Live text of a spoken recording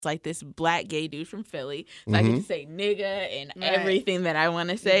like this black gay dude from Philly. So I get to say nigga and everything that I want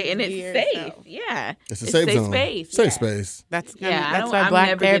to say. And it's safe. Yeah. It's a safe zone. Space. Safe space. That's I'm black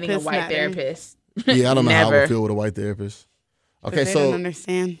never getting a white therapist. Yeah, I don't know how I Never. would feel with a white therapist. Okay, They so don't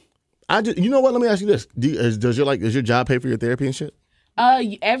understand. you know what? Let me ask you this: does your job pay for your therapy and shit?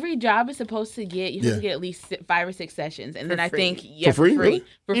 Every job is supposed to get at least 5 or 6 sessions, and then I think For free? Really?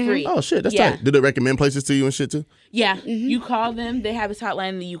 for free. Oh shit, that's Yeah. tight. Do they recommend places to you and shit too? Yeah, you call them. They have a hotline.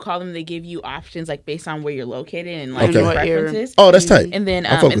 And you call them. They give you options like based on where you're located and like Okay. your What preferences. Oh, that's tight. And then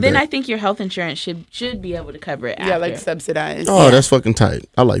I fuck with that. I think your health insurance should be able to cover it. Yeah, after. like subsidized. Oh, that's fucking tight.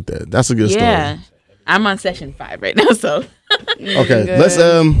 I like that. That's a good Yeah, story. I'm on session 5 right now, so Okay,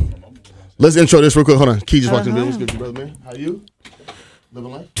 Good. let's intro this real quick. Hold on, Key just walked in the building. What's good, brother man? How you?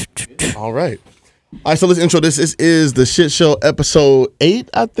 Living life. All right. All right, so let's intro this. This is the Shit Show episode 8,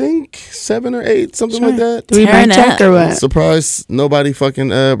 I think 7 or 8, something like that. Do we Turn mic check up. or what? Surprised nobody fucking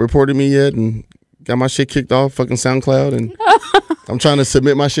reported me yet and got my shit kicked off fucking SoundCloud, and I'm trying to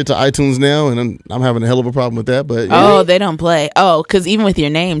submit my shit to iTunes now, and I'm having a hell of a problem with that. But yeah. they don't play. Oh, because even with your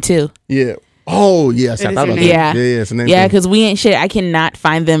name too. Yeah. Oh yes, I It thought is about your that. name. Yeah, it's a name. Yeah, thing. because we ain't shit. I cannot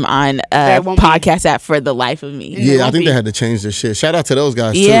find them on That won't be- podcast app for the life of me. Yeah, I think they had to change their shit. Shout out to those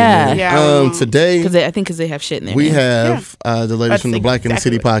guys too. Yeah. man. Yeah. Today Because they have shit in there. we have the ladies That's from the Black in the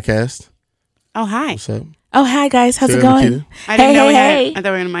City podcast. Oh, hi. What's up? Oh, hi guys, how's it Sarah going? Nikita. I didn't know we had. Hey. I thought we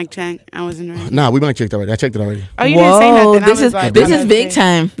were gonna mic check. I wasn't ready. Nah, we might check already. I checked it already. Oh, you didn't say Whoa, nothing. I this was is like, this I is was big like-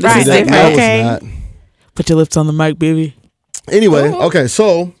 time. This Right. is No, different. Okay. it's not. Put your lips on the mic, baby. Anyway, okay,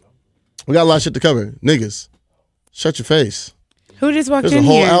 so we got a lot of shit to cover. Niggas, shut your face. Who just walked There's in a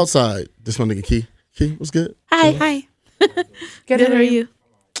whole here? outside. This one nigga Key. Key, what's good? Hi. Hi. Good, how are you?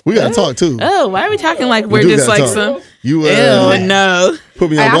 We gotta talk too. Oh, why are we talking like we're do just gotta like talk. some? You Ew, no.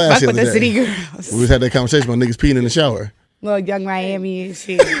 put me on I blast fuck the with other the day. city girls. We just had that conversation about niggas peeing in the shower. Little young Miami and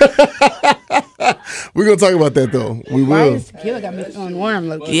shit. We're gonna talk about that though. We Why will. is tequila got me feeling warm,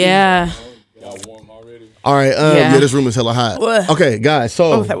 Loki? Yeah. All right. Yeah. Yeah, this room is hella hot. Ugh. Okay, guys.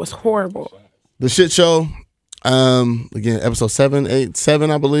 So Oh, that was horrible. the Shit Show. Again, episode 7, 8,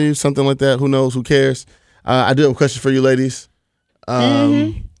 7, I believe, something like that. Who knows? Who cares? I do have a question for you, ladies.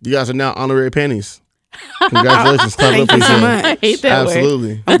 You guys are now honorary panties. Congratulations. Clap it up Thank you for so yourself. much. I hate that word.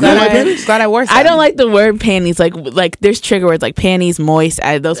 Absolutely. Glad I wore some. I don't like the word panties. Like there's trigger words like panties, moist.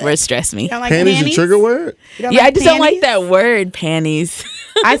 Those words stress me. You don't like Panties a trigger word? You don't Yeah, like I just don't like panties? that word, panties.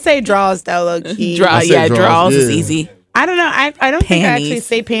 I say draws though, low key. Draw, I say yeah, draws, draws is yeah. easy. I don't know. I don't think I actually Panties.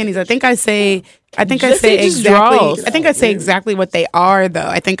 say panties. I think I say Just say say just exactly. draws. I think I say exactly what they are though.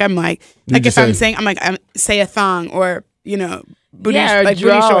 I think I'm like just if I'm say- saying I'm say a thong or booty Yeah, or like booty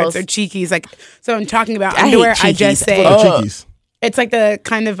draws. shorts or cheekies. Like so I'm talking about I hate underwear. I cheekies. just say What are cheekies? it's like the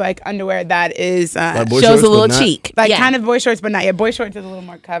kind of like underwear that is Like boy Shows shorts, a but little not- cheek. like Yeah. kind of boy shorts, but not. Yeah, boy shorts is a little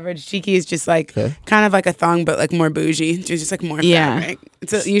more coverage. Cheeky is just like Okay. kind of like a thong, but like more bougie. It's just like more Yeah. fabric.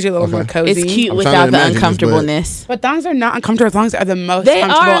 It's usually a little more cozy. It's cute I'm without trying to the imagine this, but- uncomfortableness. But thongs are not uncomfortable. Thongs are the most They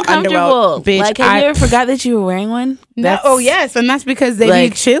comfortable are uncomfortable. underwear. Bitch, Like, have you ever forgot that you were wearing one? No, oh yes, and that's because they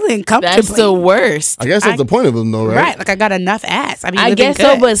like, be chilling comfortably. That's the worst. I guess that's the point of them, though, right? right. Like I got enough ass. I mean, I guess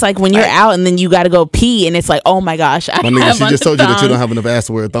so, but it's like when you're out and then you got to go pee, and it's like, oh my gosh, I My nigga, have she on just the told you that you thong. don't have enough ass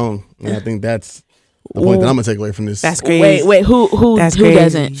to wear a thong. And I think that's the point that I'm going to take away from this. that's crazy. Wait, who That's who crazy.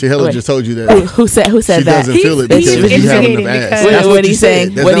 doesn't? She hella Wait, just told you that. who said She that? doesn't feel it He's because you have instigating enough ass. because- That's What what are you you saying?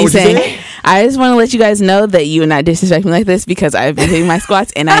 said. That's What not are you what you saying? said. I just want to let you guys know that you are not disrespecting me like this because I've been hitting my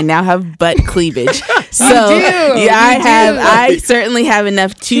squats and I now have butt cleavage. So do. yeah, I You have. do. I certainly have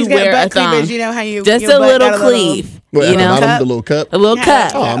enough to She's got wear a butt thong. cleavage. You know how you Just your a butt little got cleave. What, You at the know, bottom, the little cup? a little Yeah.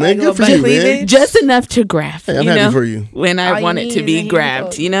 cup. Oh, Like man, little good for butt you, cleavage. man. Just enough to graph. Hey, I'm you happy know, for you. when All I you want it need to is a be hand grabbed.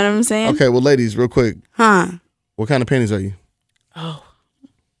 close. You know what I'm saying? Okay, well, ladies, real quick. Huh? What kind of panties are you?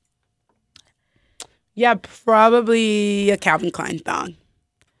 Yeah, probably a Calvin Klein thong.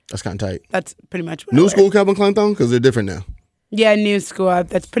 That's kind of tight. That's pretty much what I New wear. school Calvin Klein thong? Because they're different now. Yeah, new school.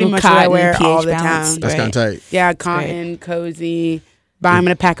 That's pretty Little much what I cotton, wear pH all the balance. time. That's kind of tight. Yeah, cotton, cozy. Buy them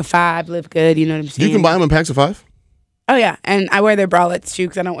in a pack of 5. Live good. You know what I'm saying? You can buy them in packs of 5? Oh yeah, and I wear their bralettes too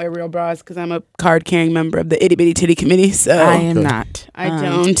because I don't wear real bras because I'm a card-carrying member of the Itty Bitty Titty Committee. So I am Okay. not. I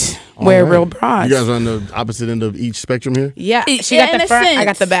don't wear real bras. You guys are on the opposite end of each spectrum here? Yeah, she Yeah, got in the a front. I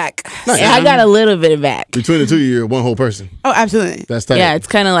got sense. the back. Nice. Yeah, I got a little bit of back. Between the two of you, you're one whole person. Oh, absolutely. That's tight. Yeah, it's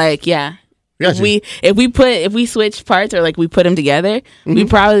kind of like Got you. If we switch parts or like we put them together, we'd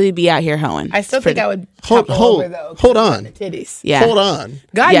probably be out here hoeing. I still think I would Hold- topple hold- over though. hold on. The titties. Yeah. Hold on.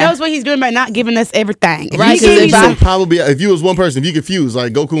 God Yeah. knows what He's doing by not giving us everything. If Right, He 'cause gave if me I- some- Probably, if you was one person, if you could fuse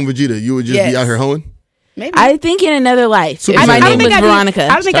like Goku and Vegeta, you would just be Yes. out here hoeing? maybe. I think in another life, Super if my Saiyan. name was Veronica.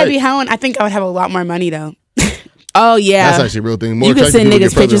 I don't think Tight. I'd be hoeing. I think I would have a lot more money though. Oh yeah, That's actually a real thing. More you can attractive send people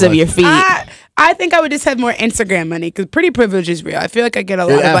get niggas pictures of further in your life. feet. I think I would just have more Instagram money because pretty privilege is real. I feel like I get a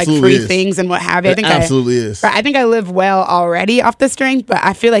lot It of like absolutely free is. things and what have you. I It think absolutely is. I think I live well already off the strength, but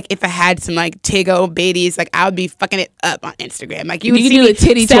I feel like if I had some like Tigo babies, like I would be fucking it up on Instagram. Like you would You see could do me a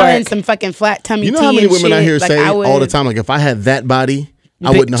titty selling twerk. some fucking flat tummy You know tea how many and women I shit. hear Like, say I all the would- time, like, if I had that body, I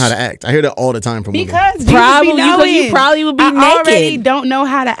wouldn't know how to act. I hear that all the time from women. Because Jesus Probably be because knowing. you probably would be I already naked don't know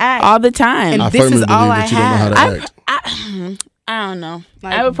how to act. all the time. And I this firmly is believe all that you don't know how to I have. act. I don't know.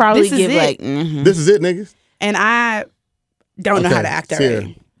 Like, I would probably this is give it. like. Mhm. This is it, niggas. And I don't know how to act Sierra,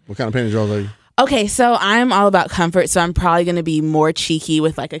 already. what kind of panty drawers are you? Okay, so I'm all about comfort, so I'm probably gonna be more cheeky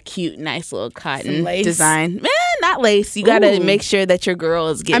with like a cute, nice little cotton Some lace? design. Not lace. You gotta Ooh. make sure that your girl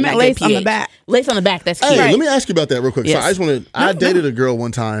is getting. I meant that good lace on the pH. back. Lace on the back. That's Hey, cute. let me ask you about that real quick. Yes. So I just wanted, I dated a girl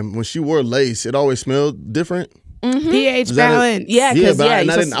one time. When she wore lace, it always smelled different. pH Is that balance. Yeah, Yeah, because but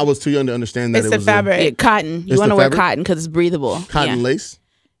yeah, I was too young to understand that It's it the was fabric. yeah, cotton. You It's want the to wear fabric? cotton because it's breathable. cotton Yeah. lace.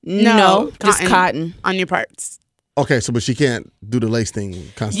 No, just cotton. on your parts. Okay, so but she can't do the lace thing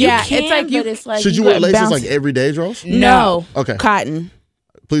constantly. Yeah, Can, it's like you- but it's like Should you wear gotta laces bounce- like everyday draws? No. Okay. Cotton.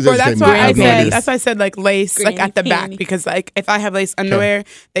 Please Or educate that's me. why I I have no said idea. that's why I said like lace like Granny at the back panty. because like if I have lace underwear,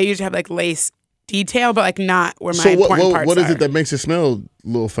 they usually have like lace detail, but like not where my So important parts what is are. it that makes it smell a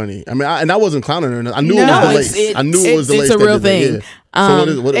little funny? I mean, I wasn't clowning her. I knew No, it was the it's- lace. I knew it was the it's lace. a that real did that, thing. yeah.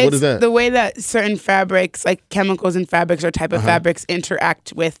 So what It's is that? the way that certain fabrics, like chemicals in fabrics or type of fabrics,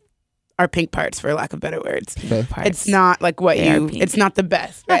 interact with our pink parts, for lack of better words. Okay. It's not like what They are you. pink. It's not the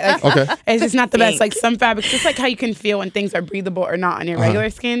best, right? Like, Okay. it's just not the best. Pink. Like some fabrics, just like how you can feel when things are breathable or not on your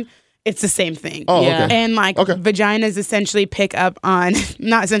regular skin. It's the same thing. Oh, Yeah. okay. And like Okay. vaginas essentially pick up on,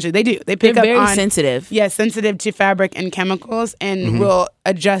 not essentially, they do. They They're pick up very on, sensitive. yeah, sensitive to fabric and chemicals and will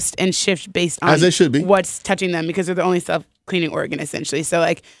adjust and shift based on As they should be. what's touching them because they're the only self-cleaning organ essentially. So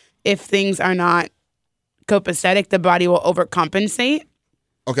like if things are not copacetic, the body will overcompensate.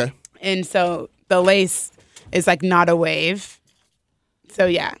 Okay. And so the lace is like not a wave. So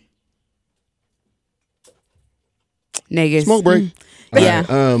yeah. Niggas. Smoke break. Yeah.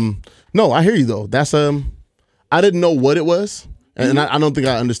 All right. No, I hear you though. That's I didn't know what it was, and I don't think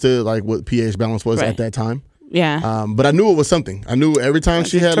I understood like what pH balance was Right. at that time. Yeah. But I knew it was something. I knew every time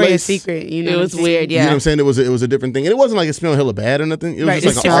she had Victoria's lace. Secret. You know It what was I'm saying? weird. You know what Yeah. I'm saying? It was a different thing, and it wasn't like it smelled hella bad or nothing. It was Right,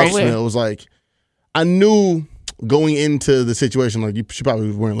 just it's like an just off weird. smell. It was like I knew going into the situation like she probably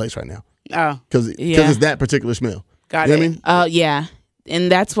was wearing lace right now Oh, because Yeah. it's that particular smell. got You it. know what I mean? Oh yeah.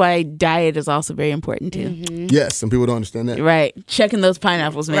 And that's why diet is also very important too. Mm-hmm. Yes, some people don't understand that. Right. Checking those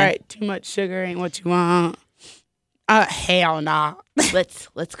pineapples, man. Right. Too much sugar ain't what you want. Hell nah.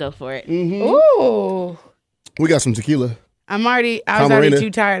 Let's go for it. Ooh. We got some tequila. I was already Camarena. too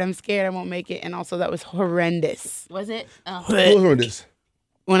tired. I'm scared I won't make it. And also that was horrendous. Was it? Oh. Who's on this?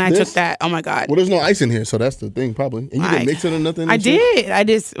 When I This? took that, oh my God. Well, there's no ice in here, so that's the thing probably. And you Right. didn't mix it or nothing. I and shit? did. I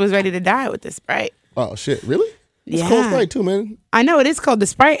just was ready to die with the Sprite. Oh shit! Really? It's Yeah. cold Sprite too, man. I know it is cold. The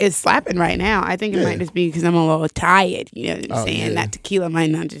Sprite is slapping right now. I think it Yeah. might just be because I'm a little tired. You know what I'm Oh, saying? yeah. That tequila might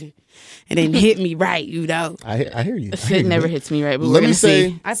not just, it didn't hit me right, you know. I hear you. I hear It you, never man. hits me right, but Let we're me gonna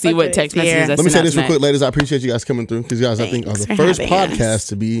say- I see fuck what with text it, messages. Sierra. that's Let me say sent this out real quick, tonight. ladies. I appreciate you guys coming through because you guys, I think, are Thanks the for first having podcast us.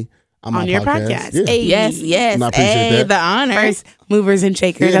 to be on my On your podcast. Yeah. Hey. Yes. And I appreciate Hey, that. the honor. First movers and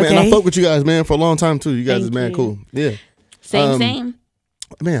shakers, Yeah, man. okay? I fuck with you guys, man, for a long time too. You guys Thank is mad you. cool. Yeah, Same.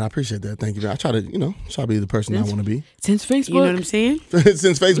 man. I appreciate that. Thank you, man. I try to, try to be the person I want to be. Since Facebook. You know what I'm saying?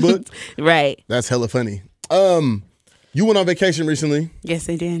 Since Facebook, Right. that's hella funny. You went on vacation recently, Yes,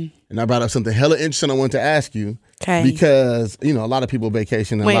 they did. and I brought up something hella interesting. I wanted to ask you Okay. because a lot of people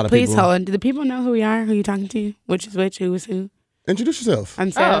vacation. And a Wait, lot of please people hold on. Do the people know who we are? Who you talking to? Which is which? Who is who? Introduce yourself.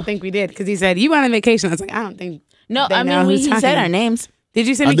 I'm sorry, I Oh. don't think we did because he said you went on vacation. I was like, I don't think. No, they I know mean who's he talking. said our names. Did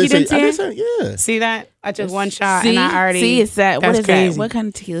you say I Nikki did say, didn't yeah. See that? I took one shot See, and I already. see, it's that. What that's is crazy. that? What kind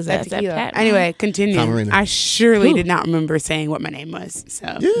of tequila is that? That's Is that tequila. Pat? Anyway, continue. Camarena. I surely Who? did not remember saying what my name was. So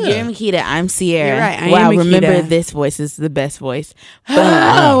Yeah. You're Makita. I'm Sierra. You're right, I am wow, Makita. remember this voice is the best voice. Boom.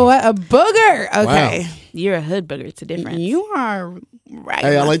 Oh, what a booger. Okay. You're a hood booger. It's a difference. You are right.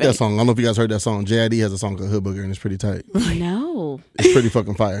 Hey, I my like that face. song. I don't know if you guys heard that song. JID has a song called Hood Booger, and it's pretty tight. No. It's pretty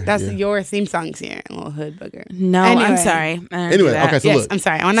fucking fire. That's yeah. your theme song, Sierra. A little hood booger. No, Anyway. I'm sorry. I didn't do Anyway, that. okay, so Yes, look. I'm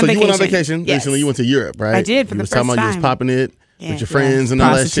sorry. I went on So vacation. you went on vacation Yes. recently. You went to Europe, right? I did for you the was talking first about you was time. popping it Yeah, with your friends and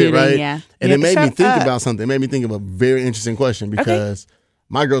all that shit, Prostituting, right? yeah. And Yeah, it made me shut think up. about something. It made me think of a very interesting question because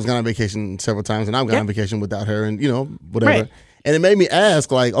my girl's gone on vacation several times, and I've gone on vacation without her, and whatever. Right. And it made me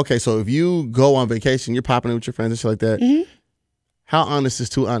ask, like, okay, so if you go on vacation, you're popping it with your friends and shit like that. Mm-hmm. How honest is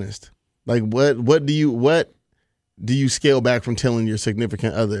too honest? Like, what do you scale back from telling your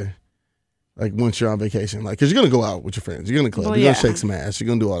significant other Like once you're on vacation, like, cause you're gonna go out with your friends, you're gonna club, you're gonna shake some ass, you're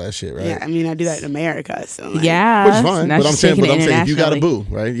gonna do all that shit, right? Yeah, I mean, I do that in America, so like, Yeah, which is fine. Now But I'm she's saying, taking it if you got a internationally.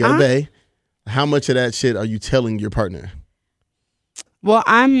 boo, right? You got a bae. How much of that shit are you telling your partner? Well,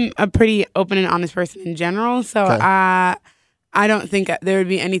 I'm a pretty open and honest person in general, so Okay. I don't think there would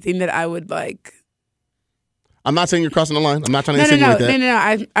be anything that I would like. I'm not saying you're crossing the line. I'm not trying to insinuate that.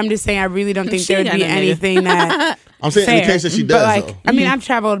 No. I'm just saying I really don't think She there would got be a nigga. anything that. I'm saying in the fair. case that she But does, like, though. I mean, I've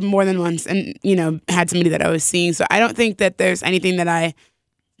traveled more than once, and had somebody that I was seeing, so I don't think that there's anything that I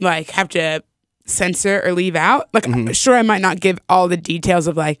like have to censor or leave out. Like, sure, I might not give all the details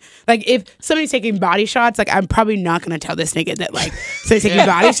of like if somebody's taking body shots, like I'm probably not gonna tell this nigga that like somebody's taking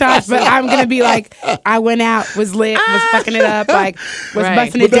body shots, but I'm gonna be like, I went out, was lit, was fucking it up, like was Right.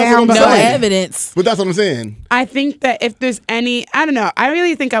 busting But it that's down. what But I'm like, saying. Evidence. But that's what I'm saying. I think that if there's any, I don't know. I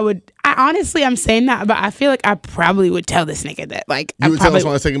really think I would. Honestly, I'm saying that, but I feel like I probably would tell this nigga that. Like, You I would tell probably,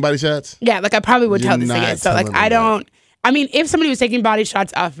 someone that's taking body shots? yeah, like I probably would You're tell this not nigga. So like, telling I them don't. I mean, if somebody was taking body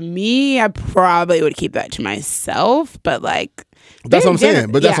shots off me, I probably would keep that to myself. But like, That's what I'm saying.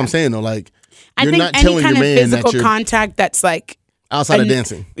 general- But that's yeah. what I'm saying, though. Like, I you're think not any telling kind your of man that physical you're contact that's like outside of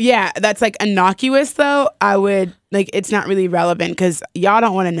dancing. Yeah, that's like innocuous though. I would like it's not really relevant because y'all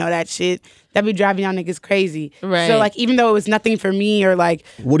don't want to know that shit. That'd be driving y'all niggas crazy. Right. So like even though it was nothing for me or like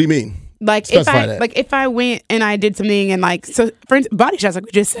What do you mean? like Specify that. if I went and I did something and like so for instance, body shots like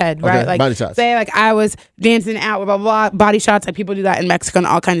we just said, right? Okay, Like body shots. say like I was dancing out blah blah blah body shots, like people do that in Mexico and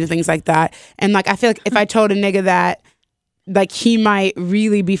all kinds of things like that. And like I feel like if I told a nigga that, like he might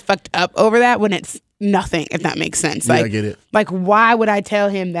really be fucked up over that when it's nothing, if that makes sense. Yeah, Like I get it. like why would I tell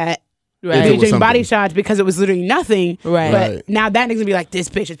him that Right. If it they was doing body something. shots because it was literally nothing. Right. But Right. now that nigga's gonna be like, this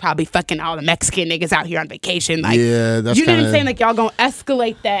bitch is probably fucking all the Mexican niggas out here on vacation. Like, Yeah, that's you know what I'm kinda- saying? Like, y'all gonna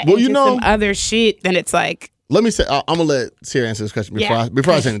escalate that Well, into you know- some other shit. Then it's like, Let me say, I'm going to let Sierra answer this question before, Yeah.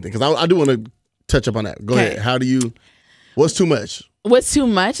 before I say anything, because I do want to touch up on that. Go Okay. ahead. What's too much? What's too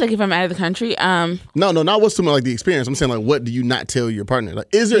much? Like if I'm out of the country, No, not what's too much, like the experience. I'm saying, like, what do you not tell your partner? Like,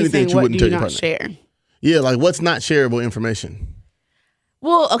 is there he's anything saying, that you what wouldn't do tell you your not partner? share? Yeah, like, what's not shareable information?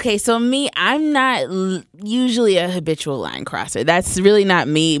 well, okay. So me, I'm not usually a habitual line crosser. That's really not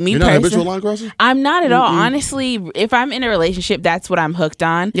me. Me You're not a personally, habitual line crosser? I'm not at all. Honestly, if I'm in a relationship, that's what I'm hooked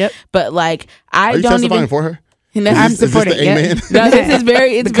on. Yep. But like, I Are you don't testifying even. for her? No, Is I'm this- is this supporting, the yeah. amen? No, this is very,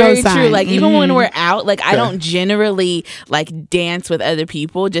 The it's very cosign. true. Like even when Mhm. we're out, like I Okay. don't generally like dance with other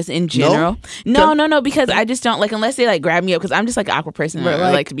people just in general. Okay. No, because I just don't like unless they like grab me up because I'm just like an awkward person. We're,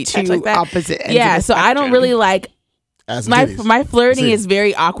 I like to be touched two like that. opposite ends Yeah, of the so I don't spectrum. really like As my titties. my flirting See. is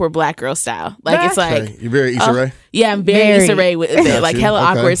very awkward black girl style. Like it's like Okay, you're very Issa Rae? yeah, I'm very Very. Issa Rae with Got it, like you. hella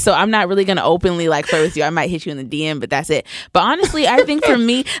Okay. awkward. So I'm not really gonna openly like flirt with you. I might hit you in the DM, but that's it. But honestly, I think for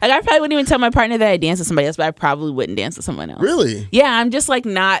me, like I probably wouldn't even tell my partner that I dance with somebody else, but I probably wouldn't dance with someone else. Really? Yeah, I'm just like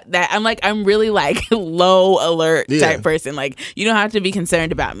not that. I'm really like low alert Yeah. type person. Like you don't have to be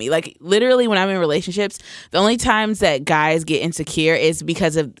concerned about me. Like literally, when I'm in relationships, the only times that guys get insecure is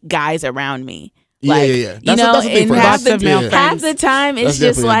because of guys around me. Yeah, Like, yeah. You That's know, a big and for half us. the, Lots of male Yeah. half friends. the time it's That's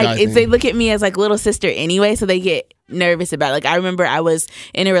just definitely a like guy it's they thing. look at me as like little sister anyway, so they get nervous about it. Like I remember I was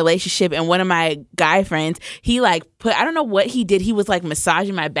in a relationship and one of my guy friends, he like put, I don't know what he did, he was like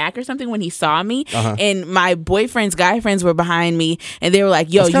massaging my back or something when he saw me, Uh-huh. and my boyfriend's guy friends were behind me and they were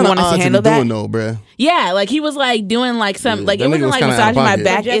like, yo, That's you kinda want us odd to handle be that? doing though, bruh. Yeah, like he was like doing like some like that it nigga wasn't was like kinda out of massaging my pocket.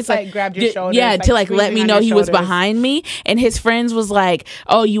 back. Just, It's like, grabbed your shoulders, yeah, like, to like let squeezing me on know your he was shoulders. behind me, and his friends was like,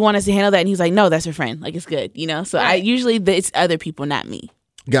 "Oh, you want us to handle that?" And he's like, "No, that's your friend. Like it's good, you know." So I Right. usually it's other people, not me.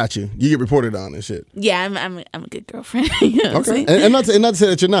 Got you. You get reported on and shit. Yeah, I'm a good girlfriend. You know what I'm Okay. saying? And not to say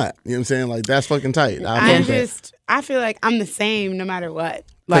that you're not. You know what I'm saying? Like, that's fucking tight. I feel like I'm the same no matter what.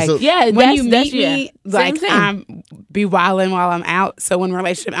 Like so- Yeah, when that's- you that's- meet me, yeah. like Same thing. I'm be wilding while I'm out. So in a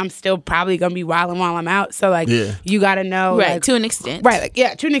relationship, I'm still probably gonna be wilding while I'm out. So like Yeah. you gotta know, Right, like, to an extent. right, like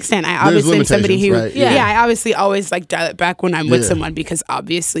yeah, to an extent. I There's obviously am somebody who, limitations, right? Yeah. I obviously always like dial it back when I'm with Yeah. someone because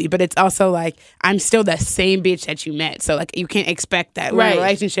obviously, but it's also like I'm still the same bitch that you met. So like you can't expect that we're in Right. a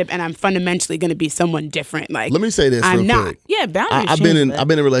relationship and I'm fundamentally gonna be someone different. Like Let me say this I'm real not. quick. Yeah, boundaries. I've been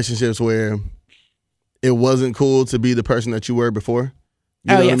change, in relationships where it wasn't cool to be the person that you were before. You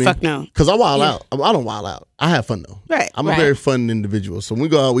know oh what yeah, I mean? fuck no. Because I wild Yeah. out. I don't wild out. I have fun though. Right. I'm a Right. very fun individual. So when we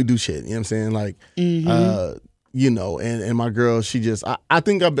go out, we do shit. You know what I'm saying? Like, Mm-hmm. you know, and my girl, she just, I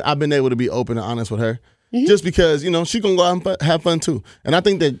think I've been able to be open and honest with her Mm-hmm. just because, you know, she gonna go out and have fun too. And I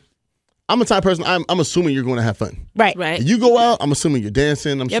think that I'm a type of person, I'm assuming you're going to have fun. Right. Right. You go out, I'm assuming you're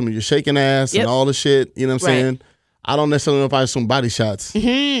dancing, I'm assuming you're shaking ass Yep. and all the shit. You know what I'm Right. saying? I don't necessarily know if I assume body shots.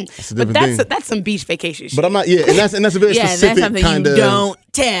 Mm-hmm. That's a But different thing. that's some beach vacation shit. But I'm not. Yeah, and that's a very Yeah, and that's specific something kind you of. don't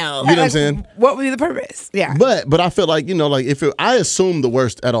tell. You know what I'm saying? What would be the purpose? Yeah. But I feel like like if I assume the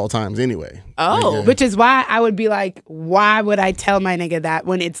worst at all times anyway. Oh. Like, Which is why I would be like, why would I tell my nigga that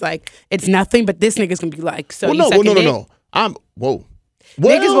when it's like it's nothing, but this nigga's gonna be like, so you sucking dick? no. Whoa.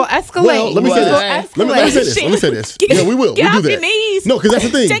 Niggas will escalate. Well, let me say Niggas this. will Let me say this. escalate. Let me say this. Get- Yeah, we will. Get we do off that. your knees. No, because that's the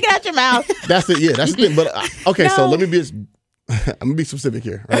thing. Take it out your mouth. That's the thing. But okay, so No. let me be. I'm gonna be specific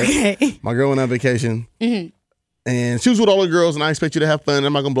here. Right? Okay. My girl went on vacation, and she was with all the girls, and I expect you to have fun.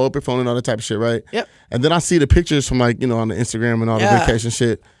 I'm not gonna blow up your phone and all that type of shit, right? Yep. And then I see the pictures from on the Instagram and all the Yeah. vacation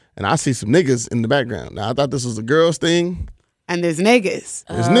shit, and I see some niggas in the background. Now I thought this was a girls thing. And there's niggas.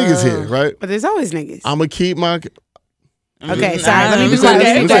 There's niggas here, right? But there's always niggas. I'm gonna keep my. Okay, sorry. Let me be Okay, quiet.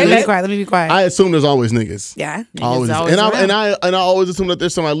 okay, Let me okay. be quiet. Let me be quiet. I assume there's always niggas. Yeah. Always, always and around. I always assume that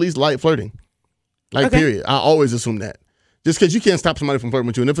there's some at least light flirting, like Okay. period. I always assume that, just because you can't stop somebody from flirting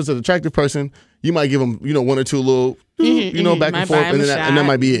with you, and if it's an attractive person, you might give them one or two little back Might and forth, buy 'em and a that shot.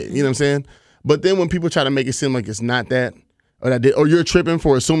 might be it. You know what I'm saying? But then when people try to make it seem like it's not that, or you're tripping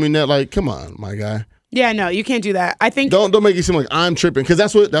for assuming that, like, come on, my guy, Yeah, no, you can't do that. I think don't make it seem like I'm tripping, because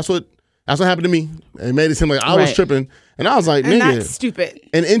that's what happened to me. It made it seem like I was Right. tripping, and I was like, and nigga. that's stupid.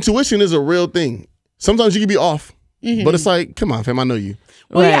 And intuition is a real thing. Sometimes you can be off, but it's like, come on, fam, I know you.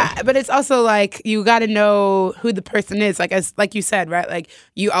 Well, Right. yeah, but it's also like you got to know who the person is. Like you said, right? Like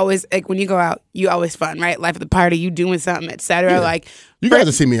you always when you go out, you always fun, right? Life of the party, you doing something, etc. Yeah. Like You guys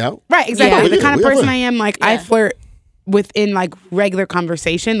to see me out. right, exactly. Yeah. The Yeah, kind of we have person fun. I am, like I Yeah. flirt within like regular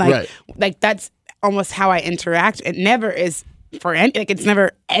conversation, Right. like that's almost how I interact. It never is for any, like it's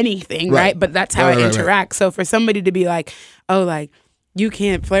never anything, Right. right? But that's how Right, I right, interact. So for somebody to be like, oh, like you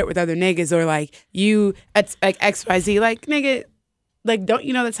can't flirt with other niggas, or like you, it's like XYZ, like nigga. Like, don't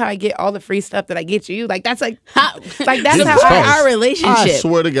you know that's how I get all the free stuff that I get you? Like, that's like that's Jesus how Christ. our I relationship.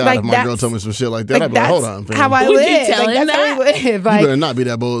 swear to God, Like, if my girl that's- told me some shit like that, I'd be like, that's hold on, fam. how I Would you live. tell Like, him that's how we live. You Like, better not be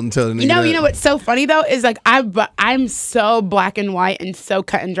that bold and tell the nigga that. you know what's so funny though is like I'm so black and white and so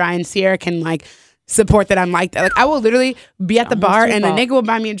cut and dry, and Sierra can like support that I'm like that. Like I will literally be at the bar your and the fault. nigga will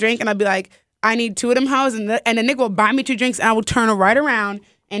buy me a drink and I'll be like, I need 2 of them hoes, and the nigga will buy me 2 drinks and I will turn right around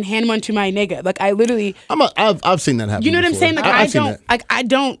and hand one to my nigga. Like I literally, I've seen that happen. you know what I'm before. saying? Like I've I seen don't, that. like I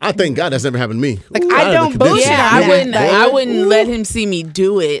don't. I thank God that's never happened to me. Like, Ooh, I had don't the bullshit conditions. Yeah, on I that. wouldn't. Boy. I wouldn't let him see me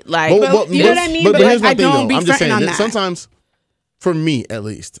do it. Like, you know what I mean? But, But here's like, my I thing, don't though. be I'm just saying fronting on that that. sometimes, for me at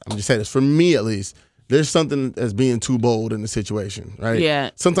least, I'm just saying this. For me at least, there's something as being too bold in the situation, right?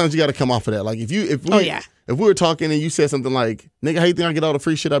 Yeah. Sometimes you got to come off of that. Like if we were talking and you said something like, "Nigga, how you think I get all the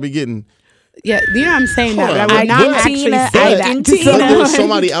free shit I be getting?" Yeah, you know what I'm saying Hold that, on, but I would but- not but- actually Tina, say I that. can to Tina. But someone. there's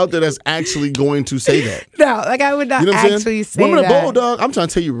somebody out there that's actually going to say that. No, like I would not You know what I'm actually saying? say Women that. are bold, dog. I'm trying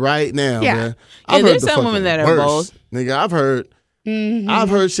to tell you right now, Yeah. man. Yeah, I've there's heard the some women fucking that are worst. bold. Nigga, I've heard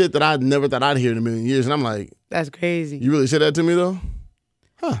Mm-hmm. shit that I never thought I'd hear in a million years, and I'm like, That's crazy. you really said that to me though?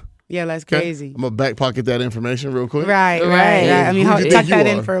 Yeah, that's Okay. crazy. I'm gonna back pocket that information real quick. Right. Right. I mean, Who do you tuck think that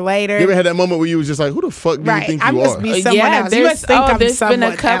you in are? for later. You ever had that moment where you was just like, who the fuck do you think I you must are? be someone yeah, else. You must think I'm there's been a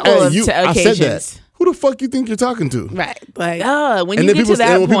someone couple else. of Hey, I said occasions. that. Who the fuck you think you're talking to? Right. Like, When And you then get people, to that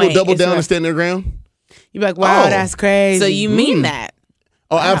and when point, people double it's down like- and stand their ground. you're like, wow, Oh. that's crazy. so you mean that,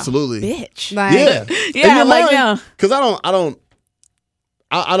 Oh, absolutely. bitch? like, Yeah. Yeah, like, no. Because I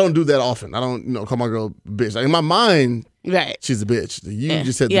don't do that often. I don't, call my girl bitch. Like in my mind, right. she's a bitch. You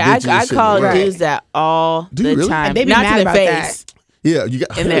just said the Yeah, bitch. I call Right. dudes that all Do you the really? time. And they be Not mad to about their that. face. Yeah, you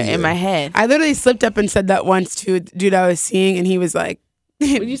got In my head. I literally slipped up and said that once to a dude I was seeing, and he was like,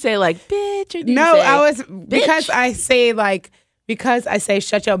 Would you say like bitch? Or did you no, say, I was, because I say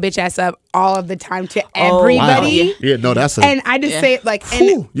shut your bitch ass up all of the time to Oh, everybody. wow. Yeah, no, that's a. And I just Yeah. say it like,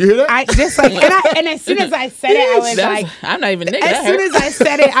 Whew, you hear that? I just like, and as soon as I said it, I was That's- like, I'm not even nigga. as soon as I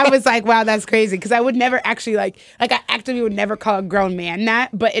said it, I was like, wow, that's crazy. Because I would never actually like I actively would never call a grown man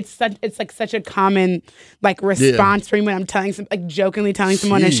that, but it's like such a common like response for me when I'm telling jokingly telling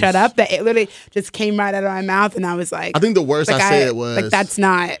someone to Jeez. shut up, that it literally just came right out of my mouth, and I was like, I think the worst like I said was like that's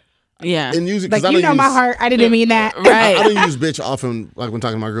not yeah. and using like, because I you don't know use, my heart. I didn't mean that. Right. I don't use bitch often, like when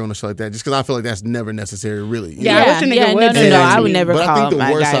talking to my girl and shit like that, just because I feel like that's never necessary, really. You Yeah, know? I wish a nigga yeah, would no, say no, that I to would me. never But I call think the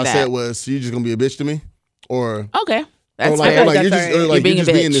my worst guy I that. said was, so you just gonna be a bitch to me, or Okay, that's or like, fair. or like that's you're just, all right. or like You're being you're a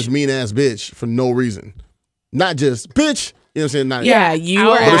just being bitch. this mean ass bitch for no reason, not just bitch. You know what I'm saying? Not Yeah, you I are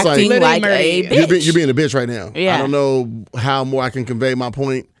would it's like- acting literally like murder a you. bitch. you're being a bitch right now. Yeah. I don't know how more I can convey my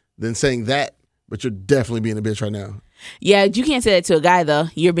point than saying that, but you're definitely being a bitch right now. Yeah, you can't say that to a guy though.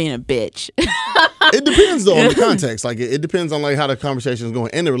 You're being a bitch. It depends though on the context. Like it depends on like how the conversation is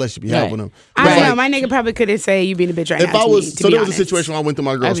going and the relationship you have with them. I don't Like, know. My nigga probably couldn't say you being a bitch right now. if I to was me, to so be there was a honest. situation where I went through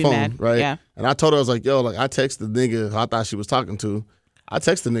my girl's be phone, mad. right? Yeah. And I told her I was like, yo, like I texted the nigga who I thought she was talking to. I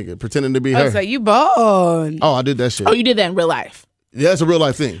texted the nigga pretending to be I her. was like, you bold. Oh, I did that shit. Oh, you did that in real life. Yeah, that's a real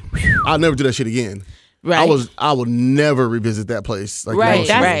life thing. I'll never do that shit again. Right. I will never revisit that place. Like, Right, no shit.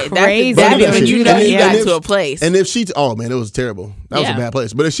 That's right. crazy. That's But when if you she- know and you if- got and to if- a place. And if she, oh man, it was terrible. That was a Yeah. bad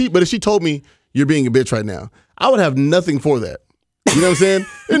place. But if she told me you're being a bitch right now, I would have nothing for that. You know what I'm saying?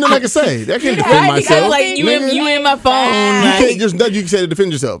 There's nothing I can say. That can't defend Right, because myself. like you Nigga. in my phone. You Like, can't just nothing you can say to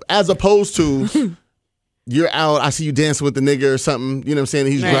defend yourself. As opposed to you're out, I see you dancing with the nigga or something. You know what I'm saying?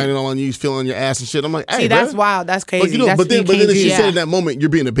 He's Right. grinding on you, he's feeling your ass and shit. I'm like, hey, See, that's bruh. wild. That's crazy. But you know, That's but then what you if can't she do. said in that moment, you're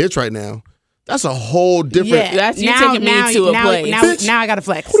being a bitch right now. That's a whole different. That's- you're taking me to a place. Bitch. Now I gotta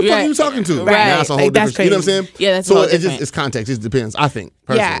flex. Who the fuck are Right. you talking to? Right. Now that's a whole Like, that's different. You know what I'm saying? Yeah, that's so a whole it just different. it's context. It depends. I think.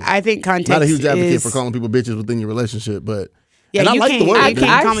 Personally. Yeah, I think context. Not a huge advocate is, for calling people bitches within your relationship, but Yeah, and I you like the can't- word. I I, bitch.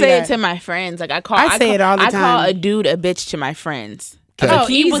 can't call I me say it that. to my friends. Like I say it all the I call time. a dude a bitch to my friends. Okay. Like, Oh,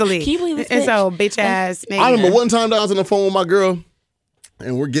 can you be- easily. Can you believe this And bitch? so, bitch ass. Nigga. I remember one time that I was on the phone with my girl,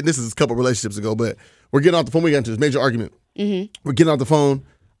 and we're getting this is a couple relationships ago, but we're getting off the phone. We got into this major argument. Mm-hmm. We're getting off the phone.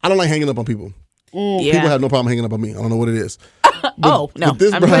 I don't like hanging up on people. Yeah. People have no problem hanging up on me. I don't know what it is. Oh no, but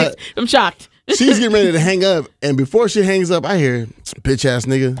this I'm, broad- like, I'm shocked. She's getting ready to hang up, and before she hangs up, I hear bitch ass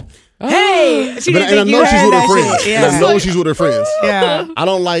nigga. Hey, she But didn't and I think you know she's heard with her that friends. shit. And I Yeah. know she's with her friends. Yeah. I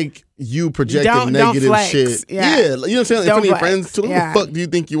don't like you projecting Don't negative flex. shit. Yeah. You know what I'm saying? In Don't front of your flex. friends. So who Yeah. the fuck do you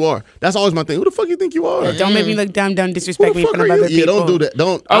think you are? That's always my thing. Who the fuck you think you are? Don't make me look dumb. Don't Who disrespect the me in fuck front are of you? other Yeah, people. don't do that.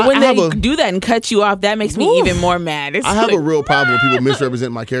 Don't. Or when I they have a, do that and cut you off, that makes me even more mad. It's I have like, a real problem when people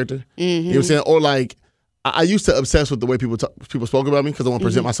misrepresent my character. You know what I'm saying? Or like, I used to obsess with the way people spoke about me because I want to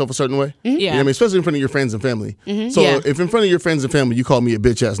present myself a certain way. You know what I mean? Especially in front of your friends and family. So Yeah. if in front of your friends and family you call me a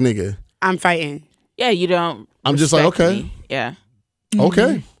bitch ass nigga, I'm fighting. yeah, you don't. I'm just like, respect okay. me. Yeah,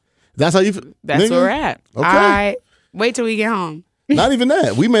 okay. That's how you. that's nigga? where we're at. Okay. I wait till we get home. Not even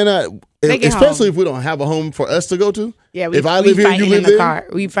that. We may not, They get especially home. if we don't have a home for us to go to. Yeah, if I live here and you fighting live in the there, car.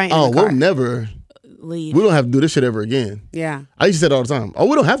 We fighting oh, in the car. we'll never. Leave. We don't have to do this shit ever again. Yeah. I used to say that all the time. Oh,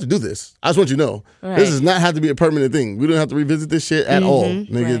 we don't have to do this. I just want you to know. Right. This does not have to be a permanent thing. We don't have to revisit this shit at all.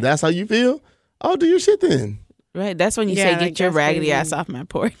 Nigga, Right. that's how you feel? Oh, do your shit then. Right. That's when you Yeah, say, like, "Get your that's raggedy crazy. ass off my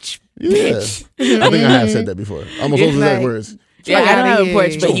porch." Yeah. I think I have said that before. Almost those exact like- words. Yeah, I don't outta have a here.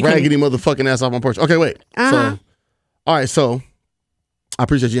 porch, but So you can. raggedy motherfucking ass off my porch. Okay, wait. Uh-huh. So, all right, so I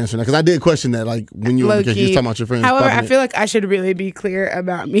appreciate you answering that because I did question that, like when you were because you was Low-key. talking about your friends. However, popping I it. feel like I should really be clear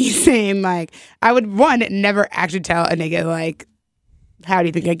about me saying like I would never actually tell a nigga like, how do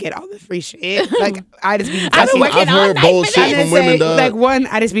you think I get all the free shit? Like I just be I've been fucking. working I've all heard night bullshit for I'm that. gonna from women, say, dog. like one,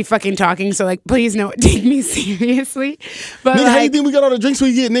 I just be fucking talking. So like, please don't take me seriously. But Nigga, how you like, think we got all the drinks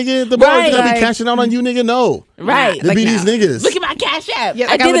we get, nigga? The bar Right, gonna like- be cashing out on you, nigga? No. Right. They be no. these niggas. Look at my cash app. yeah, I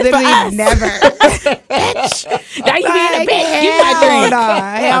like, did would it for literally us. never. Now you being a Like, bitch. Give my hell drink.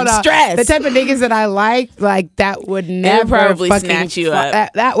 nah, hell I'm nah. stressed. The type of niggas that I like that would never probably fucking snatch you fly.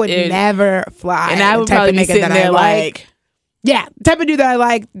 up. That would Dude. never fly. And I The would type probably of be nigga sitting that I there like, yeah, the type of dude that I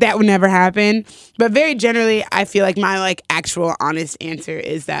like, that would never happen. But very generally, I feel like my like actual honest answer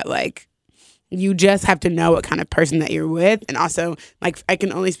is that like you just have to know what kind of person that you're with. And also, like, I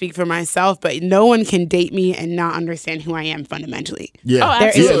can only speak for myself, but no one can date me and not understand who I am fundamentally. Yeah. Oh, There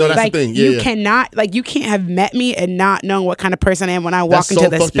is, absolutely. Yeah, no, that's like, the thing. Yeah, you yeah. cannot, like, you can't have met me and not know what kind of person I am when I walk That's into so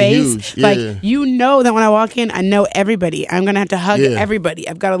the fucking space. huge. Yeah. Like, you know that when I walk in, I know everybody. I'm going to have to hug Yeah. everybody.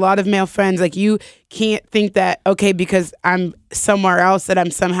 I've got a lot of male friends. Like, you can't think that, okay, because I'm somewhere else that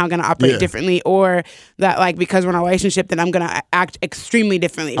I'm somehow going to operate Yeah. differently, or that, like, because we're in a relationship, that I'm going to act extremely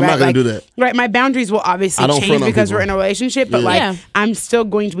differently. I'm right? not gonna Like, do that. Right. My boundaries will obviously I don't change front on because people. we're in a relationship, but Yeah. like, Yeah. I'm still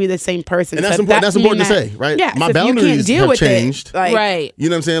going to be the same person. And that's So important. That's mean important to that- say, right? Yeah. My so if you boundaries can't deal have with changed. It, like, right. You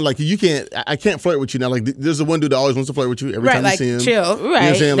know what I'm saying? Like you can't. I can't flirt with you now. Like there's the one dude that always wants to flirt with you every Right, time like, you see him. chill. You know what I'm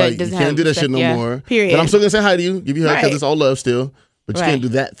Right. saying? That Like you doesn't can't have do that shit stuff- no yeah. more. Period. But I'm still gonna say hi to you, give you a hug because Right. it's all love still. But you Right. can't do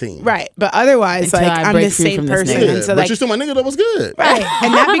that thing. Right. But otherwise, Until like, I I'm break the free same from this person. nigga. Yeah. And so, but like, you're still my nigga. That was good. right.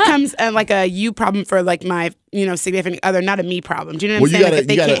 And that becomes like a you problem for like my, significant other, not a me problem. Do you know what Well, I'm you saying? gotta- Like, if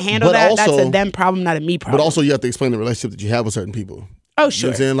they you gotta- can't handle but that, that's also- a them problem, not a me problem. But also you have to explain the relationship that you have with certain people. oh, You know sure.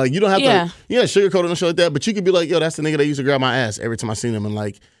 what I'm saying? Like you don't have Yeah. to sugarcoat it and shit like that, but you could be like, yo, that's the nigga that used to grab my ass every time I seen him, and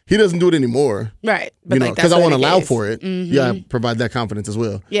like he doesn't do it anymore. Right. But You know, like, because that's I what want to it allow is. for it. Yeah, provide that confidence as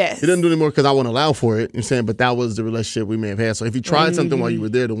well. Yes. He doesn't do it anymore because I want to allow for it. You know what I'm saying? But that was the relationship we may have had. So if you tried something while you were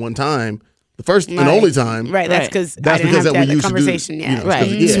there the one time, the first and Right. only time, Right. That's Right. because I that's didn't because have that we that used to do. conversation You yet. know, Right.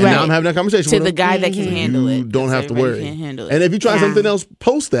 'cause- yeah, and Right. now I'm having that conversation To with the him. guy that can handle it. You don't because have to everybody worry. Can't handle it. And if you try Yeah. something else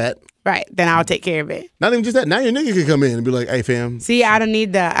post that, Right. Then I'll take care of it. Not even just that. Now your nigga can come in and be like, "Hey, fam." See, I don't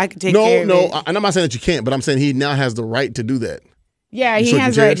need that. I can take care of it. And I'm not saying that you can't, but I'm saying he now has the right to do that. Yeah, You he switching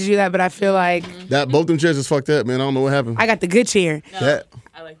has the right to chairs? do that, but I feel like That both them chairs is fucked up, man. I don't know what happened. I got the good chair. That.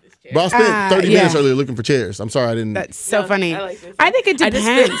 I like this chair. But I spent 30 yeah. minutes earlier looking for chairs. I'm sorry I didn't. That's so No, funny. I like this I one. think it I just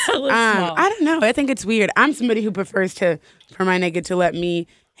depends. feel it looks small. I don't know. I think it's weird. I'm somebody who prefers for my nigga to let me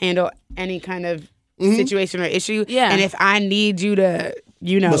handle any kind of situation or issue. Yeah. And if I need you to,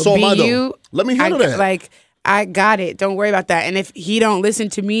 But so am I, be though. you, Let me handle that. Like, I got it. Don't worry about that. And if he don't listen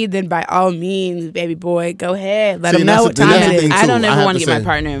to me, then by all means, baby boy, go ahead. Let See, him that's know the- what time that's the it is. thing, I too. don't I ever have want to to get my say.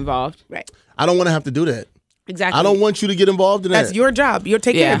 partner involved. Right. I don't want to have to do that. Exactly. I don't want you to get involved in that. That's your job. You'll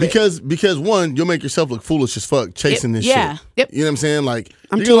take care Yeah. of it. Because one, you'll make yourself look foolish as fuck chasing this Yeah. shit. Yep. You know what I'm saying? Like,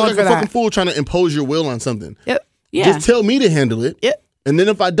 I'm you're too gonna old look like for a fucking that. fool trying to impose your will on something. Yep. Yeah. Just tell me to handle it. Yep. And then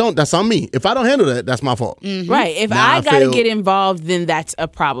if I don't, that's on me. If I don't handle that, that's my fault. Right. If Now I I got to feel- get involved, then that's a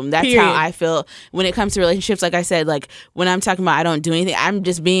problem. That's Period. how I feel when it comes to relationships. Like I said, like when I'm talking about I don't do anything, I'm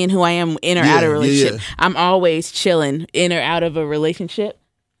just being who I am in or out of a relationship. yeah. I'm always chilling in or out of a relationship.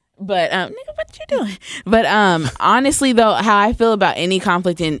 But nigga, what you doing? But honestly though, how I feel about any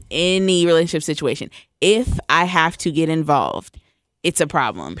conflict in any relationship situation, if I have to get involved, it's a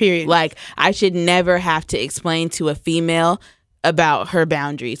problem. Period. Like I should never have to explain to a female about her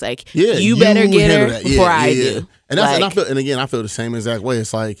boundaries. Like Yeah, you better get handle her that. before I do. And that's and I Like, feel, and again, I feel the same exact way.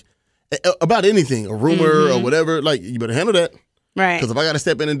 It's like about anything, a rumor or whatever. Like you better handle that. Right. Because if I got to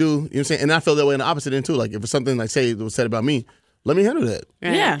step in and do, you know what I'm saying? And I feel that way in the opposite end too. Like if it's something like say it was said about me, let me handle that.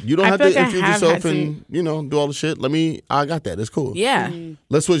 Right. Yeah. You don't I have feel to like I infuse have yourself had and do all the shit. I got that. It's cool. yeah.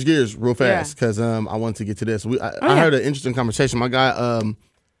 Let's switch gears real fast because I want to get to this. I heard an interesting conversation. My guy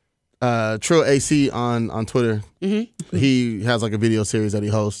Trill AC on Twitter. He has like a video series that he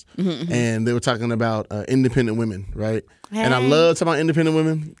hosts, and they were talking about independent women, right? And I love talking about independent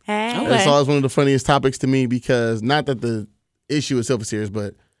women. Hey. And it's always one of the funniest topics to me because not that the issue itself is serious,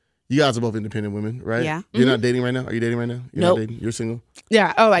 but you guys are both independent women, right? Yeah. You're not dating right now? Are you dating right now? You're Nope. not dating? You're single?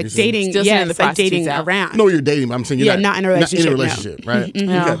 Yeah. Oh, like You're single? dating. Still Yes, sending the like dating prostitutes out. around. No, you're dating, but I'm saying you're Yeah, not in a relationship, no. right?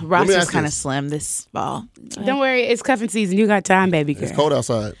 No, Okay, let Ross me is ask kind of this. slim this fall. Don't worry, it's cuffing season. You got time, baby girl. It's cold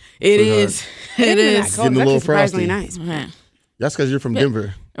outside. It sweetheart. is. It Isn't that is. cold? Getting a That's little surprisingly frosty. nice. Yeah. That's because you're from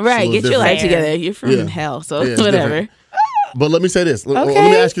Denver. Right. It's a Get your little life different. together. You're from Yeah. hell, so Yeah, it's whatever. different. But let me say this. Let me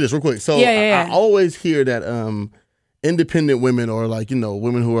Okay. ask you this real quick. So Yeah. I always hear that independent women or like,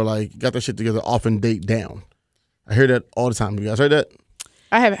 women who are like got their shit together often date down. I hear that all the time. You guys heard that?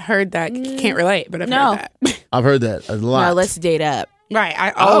 I haven't heard that. Can't relate, but I've No. heard that. I've heard that a lot. No, let's date up. Right.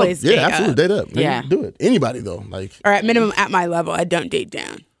 I always date absolutely up. date up. Man, Yeah. do it. Anybody though, like Or at minimum, at my level, I don't date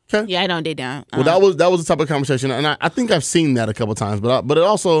down. okay. Yeah, I don't date down. Well, that was the type of conversation, and I think I've seen that a couple times. But it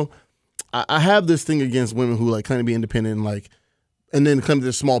also, I have this thing against women who like claim to be independent, and then claim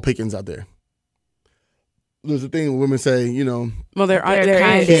there's small pickings out there. There's a thing where women say, Well, there There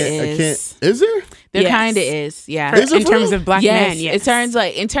kinda is. I is. can't. Is there? There Yes. kind of is. Yeah. Is it In for terms real? of black Yes, men, yes.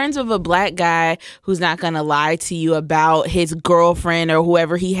 in terms of a black guy who's not gonna lie to you about his girlfriend or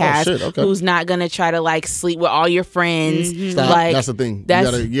whoever he has, shit, okay. who's not gonna try to like sleep with all your friends. Stop. Like That's the thing.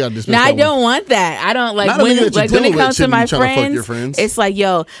 that's- you gotta dismiss No, that I one. don't want that. I don't like Not a when nigga that you're like when it dealing with comes to shouldn't my be trying to fuck friends, your friends. It's like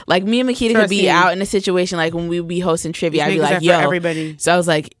yo, like me and Makita could Trust be me. out in a situation like when we be hosting trivia. I'd be These niggas like, are for yo, everybody. So I was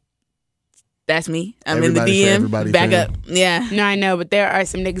like, that's me. I'm in the Everybody for DM. everybody, Back fam. up. Yeah. No, I know, but there are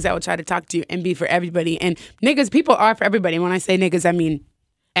some niggas that will try to talk to you and be for everybody. And niggas, people are for everybody. When I say niggas, I mean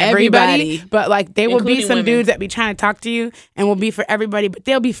everybody. Everybody. But like, they will be Including some women. dudes that be trying to talk to you and will be for everybody, but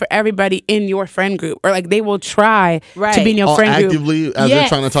they'll be for everybody in your friend group. Or like, they will try to Right. be in your Oh, friend group. actively as they're Yes.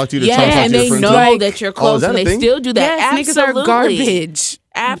 trying to talk to you, to Yeah, try to talk and to your they friends. know too? that you're Oh, close, is that and a they thing? still do that. Yes, niggas are Absolutely. garbage.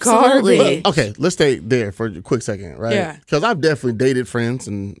 Absolutely. Garbage. Okay, let's stay there for a quick second, right? Yeah. Because I've definitely dated friends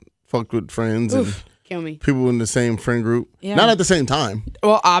and fucked with friends and Kill me. people in the same friend group. Yeah. Not at the same time.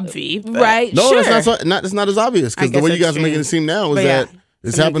 Well, obvi. but- Right. No, sure. that's it's not as obvious because I the guess way you that's guys are making true. it seem now is But yeah, that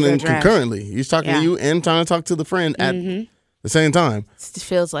it's some niggas happening are trash. concurrently. He's talking Yeah. to you and trying to talk to the friend at the same time. It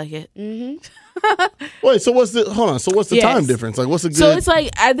feels like it. Wait, so what's the Yes. time difference? Like, what's the good? So it's like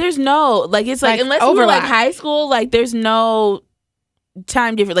there's no like it's like Like, unless we were like overlap. high school, like there's no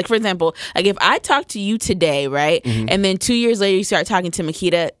time difference. Like for example, like if I talk to you today, right, and then 2 years later you start talking to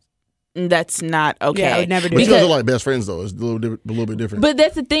Makita, that's not okay. Yeah, I would never do but you that. guys are like best friends though. It's a little bit different. But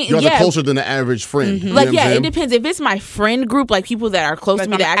that's the thing. you guys Yeah. are closer than the average friend. You know Like what I'm yeah, it saying? depends. If it's my friend group, like people that are close Like to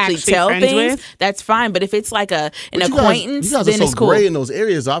me I'm that actually actually tell friends things, with? that's fine. But if it's like an But acquaintance, you guys then are so it's cool. gray in those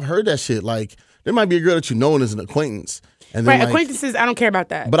areas. I've heard that shit. Like there might be a girl that you know and is an acquaintance. And then Right, acquaintances, I don't care about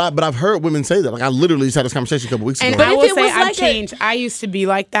that. But I've heard women say that. Like I literally just had this conversation a couple weeks And ago. I will if it say was I've like changed. I used to be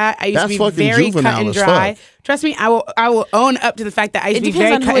like that. I used That's to be fucking very cut juvenile and as dry. fuck. Trust me, I will own up to the fact that I used It to be depends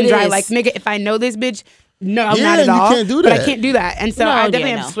very on cut who and it dry. is. Like, nigga, if I know this bitch, no, Yeah, not at you all. can't do But I that. can't do that. And so No, I yeah,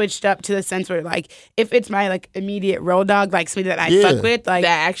 definitely no. have switched up to the sense where, like, if it's my like immediate road dog, like somebody that I Yeah. fuck with, like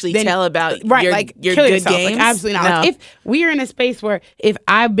That actually then- tell about right, your- like your kill good yourself. games? Like, absolutely not. No. Like, if we are in a space where if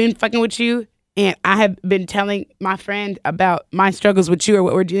I've been fucking with you and I have been telling my friend about my struggles with you or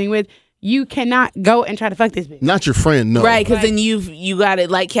what we're dealing with, you cannot go and try to fuck this bitch. Not your friend, no. Right, because then you got it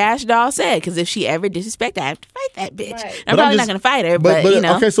like Cash Doll said. Because if she ever disrespect, I have to fight that bitch. Right. I'm But probably just- not gonna fight her, but, you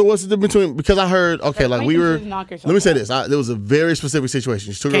know. okay. So what's the difference between? Because I heard like we were. Acquaintances knock yourself Let me say out. this. There was a very specific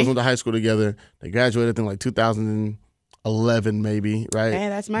situation. Two girls Okay. went to high school together. They graduated in like 2011, maybe. Right. Yeah,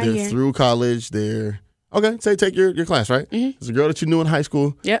 that's my They're year. through college. They're okay. Say take your class. Right. There's a girl that you knew in high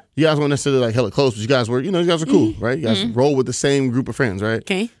school. Yep. You guys weren't necessarily like hella close, but you guys were. You guys are cool, right? You guys roll with the same group of friends, right?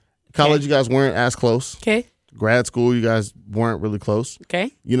 Okay. College, you guys weren't as close. Okay. Grad school, you guys weren't really close.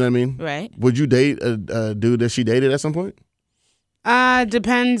 Okay. You know what I mean? Right. Would you date a dude that she dated at some point?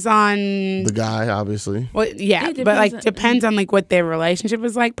 Depends on The guy, obviously. well, yeah, It but like depends on- depends on like what their relationship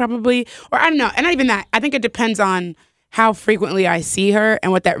is like, probably, or I don't know, and not even that. I think it depends on how frequently I see her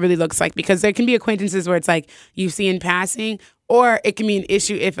and what that really looks like, because there can be acquaintances where it's like you see in passing, or it can be an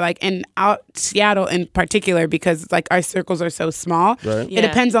issue if like in out Seattle in particular, because like our circles are so small. Right. Yeah. It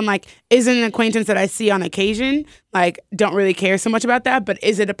depends on like, is it an acquaintance that I see on occasion, like don't really care so much about that, but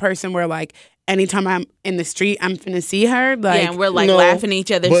is it a person where like anytime I'm in the street I'm finna see her, like yeah, and we're like No, laughing in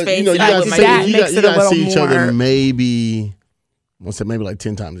each other's but, faces. you like, guys with my see- that dude. makes it a guys little see each other more- maybe, what's it, maybe like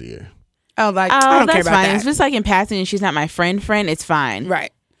 10 times a year. oh like Oh, I don't care that's about fine. that. It's just like in passing, and she's not my friend. It's fine.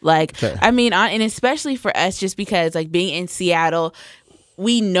 Right. Like, Okay. I mean, and especially for us, just because like being in Seattle,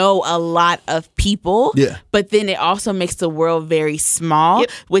 we know a lot of people. Yeah. But then it also makes the world very small, Yep.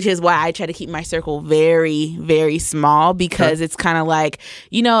 which is why I try to keep my circle very, very small, because it's kind of like,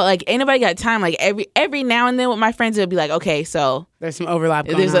 like ain't nobody got time. Like every now and then with my friends, it'll be like, okay, so There's some overlap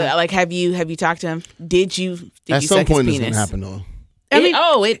going there's on. a like, have you talked to him? Did you At you some suck point, his it's penis? going to happen, though. I mean,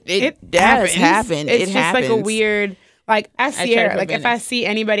 it does happen. It's it just happens. like a weird, like I see try to her. Like if prevent I it. see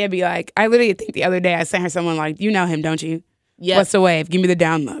anybody, I'd be like, I literally think the other day I sent her someone like, you know him, don't you? Yep. What's the wave? Give me the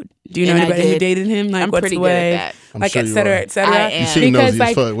download. Do you know And I anybody who did. dated him? Like, I'm what's pretty the good at wave? that. I'm Like, sure et you cetera, are. et cetera. I am. She Because, knows you as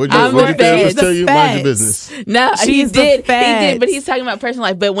like, fuck. What'd I'm your the therapist feds. tell you? The Mind your feds. business. No, he She's the did. He feds. did, but he's talking about personal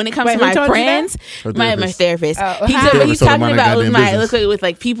life. But when it comes Wait, to who my told you that? friends, Her my therapist. therapist, Oh. he's Therapist told her talking mind her about goddamn my business. with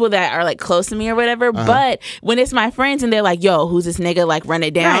like people that are like close to me or whatever. But when it's my friends and they're like, "Yo, who's this nigga?" Like, run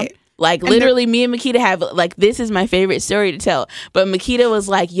it down. Right. Like literally, me and Makita have like, this is my favorite story to tell. But Makita was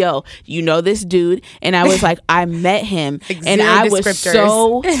like, "Yo, you know this dude," and I was like, "I met him, and Zero I was descriptors.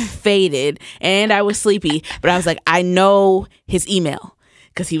 so faded and I was sleepy." But I was like, "I know his email."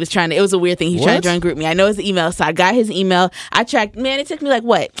 Because he was trying to, it was a weird thing. He was trying What? to join group me. I know his email. So I got his email. I tracked, man, it took me like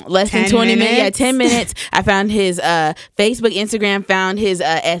what? Less than 10 20 minutes? Yeah, minutes? 10 minutes. I found his Facebook, Instagram, found his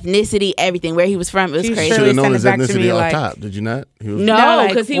ethnicity, everything, where he was from. It was You crazy. Should Surely have known send his it back to ethnicity me, off like- top. Did you not? He was, No, No, like,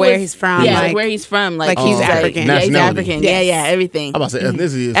 because he where was, he's from, Yeah, like- where he's from. like he's African. Yeah, he's Nationality. African. Yes. Yeah, everything. I'm about to say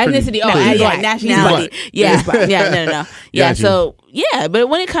ethnicity is Ethnicity, pretty, oh, pretty he's yeah, black. nationality. He's Yeah, black. yeah, no. Yeah, Got you. so, yeah, but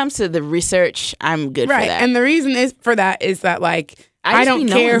when it comes to the research, I'm good for Right. that. And the reason is for that is that like I I just be don't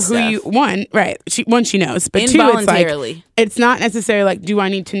knowing care who stuff. you she knows, but two, it's like Involuntarily. it's not necessarily like, do I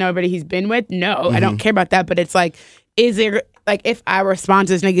need to know everybody he's been with? No, I Mm-hmm. don't care about that. But it's like, is there like, if I respond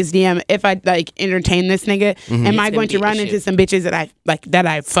to this nigga's DM, if I like entertain this nigga, Mm-hmm. am I It's going gonna to be run an into issue. some bitches that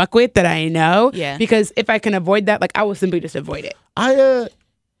I fuck with that I know? Yeah. Because if I can avoid that, like I will simply just avoid it.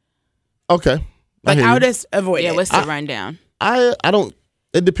 Okay. Like hear I'll you. just avoid Yeah, it. what's the rundown? I don't.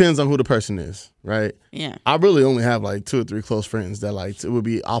 It depends on who the person is, right? Yeah. I really only have like 2 or 3 close friends that like it would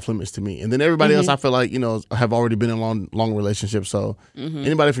be off limits to me, and then everybody else I feel like have already been in long relationships. So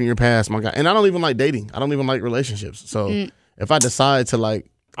anybody from your past, my guy, and I don't even like dating. I don't even like relationships. So if I decide to like,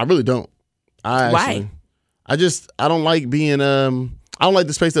 I really don't. Why? I don't like being I don't like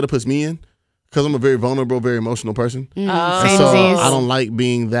the space that it puts me in because I'm a very vulnerable, very emotional person. Oh. And so Samesies. I don't like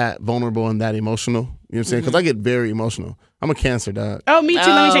being that vulnerable and that emotional. You know what I'm saying? Because I get very emotional. I'm a Cancer, dog. Oh, me too. Let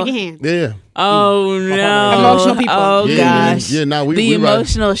me Oh. shake your hand. Yeah. Oh no! Emotional people. Oh Yeah, gosh! yeah, nah, we the ride-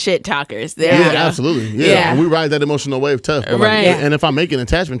 emotional shit talkers. There Yeah, we go. absolutely. Yeah. Yeah. And we ride that emotional wave tough. But like, Right. and if I make an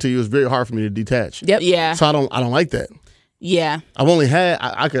attachment to you, it's very hard for me to detach. Yep. Yeah, So I don't like that. yeah. I've only had,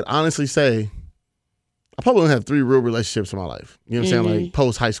 I could honestly say, I probably only have 3 real relationships in my life. You know what I'm saying? Like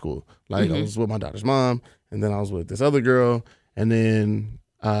post high school. Like I was with my daughter's mom, and then I was with this other girl, and then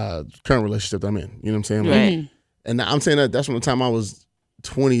current relationship that I'm in. You know what I'm saying? Like, Right. and I'm saying that's from the time I was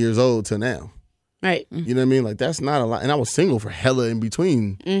 20 years old to now. Right. You know what I mean? Like that's not a lot. And I was single for hella in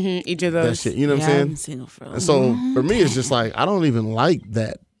between Each of that those. shit. You know what Yeah, I'm I've saying? been single for a And long so for me, it's just like I don't even like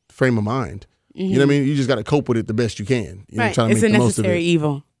that frame of mind. You know what I mean? You just got to cope with it the best you can. You know, Right. trying to It's make a the most of necessary it.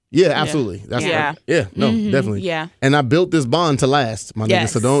 evil. Yeah, absolutely. That's Yeah. no, definitely. Yeah. And I built this bond to last, my nigga.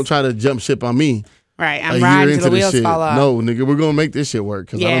 Yes. So don't try to jump ship on me. Right. A I'm year riding into till the this wheels shit. fall off. No, nigga, we're gonna make this shit work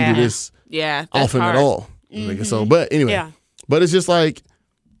because I don't Yeah. do this Yeah. That's often hard. at all. Nigga. So, but anyway, Yeah. but it's just like,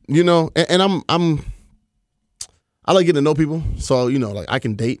 you know, and I like getting to know people. So you know, like I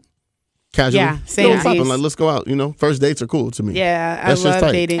can date casually. Yeah, same No as problem. these. Like let's go out. You know, first dates are cool to me. Yeah, That's I just love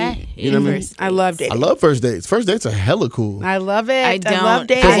tight. dating. Hey, You know what I mean? I love dating. I love first dates. First dates are hella cool. I love it. I I don't- love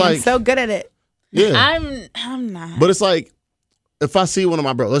dating. 'Cause, I'm like- so good at it. Yeah, I'm not. but it's like if I see one of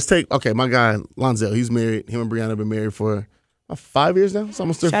my bros. Let's take my guy Lonzel. He's married. Him and Brianna have been married for 5 years now. It's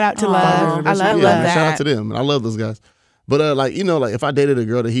almost Shout out to Aw. love. I anniversary. love Yeah, love. man, shout out that. to them. And I love those guys. But like you know, like if I dated a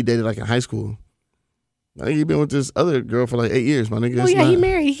girl that he dated like in high school, I think he been with this other girl for like 8 years, my nigga. Oh It's yeah, he not-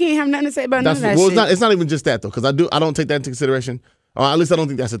 married. He can't have nothing to say about none That's of that well, shit. it's not even just that though, because I don't take that into consideration, or at least I don't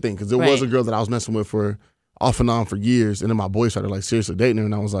think that's a thing. Because there was Right. a girl that I was messing with for off and on for years, and then my boy started like seriously dating her,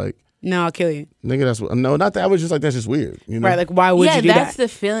 and I was like, No, I'll kill you. nigga, that's what. No, not that. I was just like, that's just weird, you know. Right? Like, why would yeah, you do that's that? the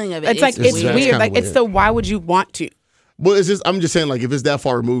feeling of it. It's like it's That's weird. kinda Like it's weird. the why would you want to? Well, it's just I'm just saying like if it's that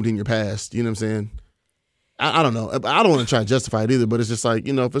far removed in your past, you know what I'm saying. I don't know. I don't want to try to justify it either, but it's just like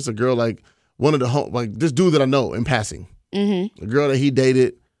you know if it's a girl like one of the like this dude that I know in passing, the girl that he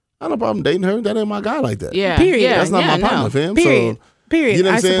dated, I have no problem dating her. That ain't my guy like that. Yeah. Period. Yeah, That's not yeah, my partner, no. fam. Period. So, Period. you know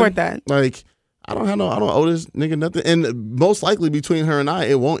what I I'm saying? support that. Like, I don't owe this nigga nothing. And most likely between her and I,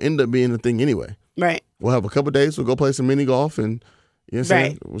 it won't end up being a thing anyway. Right. We'll have a couple days. We'll go play some mini golf and, you know what I'm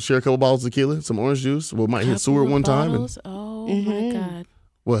saying? Right. We'll share a couple bottles of tequila, some orange juice. We might hit Seward one time. And, Oh my god,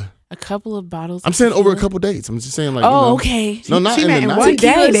 what? a couple of bottles. I'm of saying over a tequila? couple dates. I'm just saying like, Oh, you know, okay. No, not She in meant the in night. one day.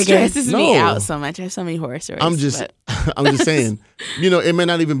 Tequila nigga. stresses me No. out so much. I have so many horror stories. I'm just, but- I'm just saying, you know, it may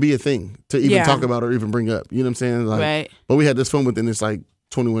not even be a thing to even Yeah. talk about or even bring up. You know what I'm saying? Like, Right. But we had this fun within this like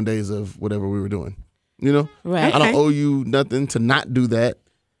 21 days of whatever we were doing. You know? right. I don't Okay. owe you nothing to not do that.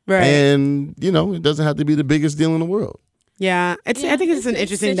 Right. And, you know, it doesn't have to be the biggest deal in the world. Yeah, I think it's an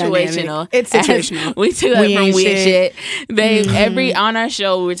interesting dynamic. situational. It's situational. We took that We from ain't weird shit. shit. They on our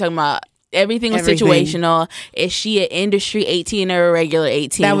show we were talking about everything was Everything. situational. Is she an industry 18 or a regular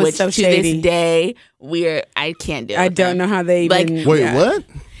 18? That was Which so to shady. this day I can't do. I don't know how they Like- even, Wait, yeah. what?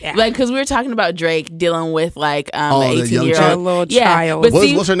 Yeah. Like, because we were talking about Drake dealing with like Oh, an the young 18-year-old chick? A little yeah, child. But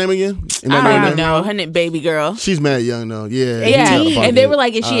see, What's her name again? Am I knowing don't that? even know her name, baby girl. She's mad young though. Yeah. Yeah, he's out of and they pocket. were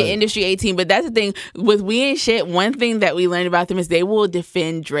like, "Is she an Alright. industry 18?" But that's the thing with We Ain't Shit. One thing that we learned about them is they will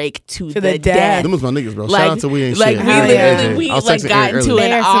defend Drake to the the death. death. Them was my niggas, bro. Like, Shout out to We Ain't like Shit. we Hell literally yeah. we I was like texting got Eric into earlier. an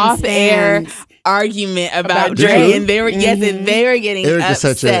They are some off-air fans. argument about About Drake, Drake. and they were and they were getting Eric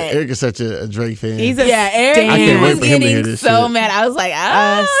upset. is such a Drake fan. He's a Yeah, Eric stan. I can't wait was for him to hear getting this so shit. mad. I was like,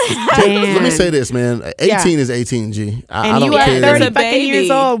 ah. stan. Let me say this, man. 18 is 18, G. I And don't you are care. That's 30 a fucking years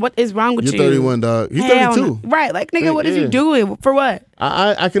baby. old. What is wrong with You're you? 31, dog. He's Hell 32. no. Right. Like, nigga, what is Yeah. you doing? For what?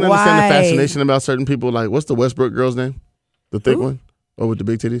 I can understand Why? the fascination about certain people. Like, what's the Westbrook girl's name? The thick one? Or with the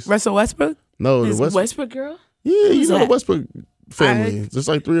big titties? Russell Westbrook? No, Is the Westbrook. Westbrook girl? Yeah, you Who's know the that? Westbrook family. Just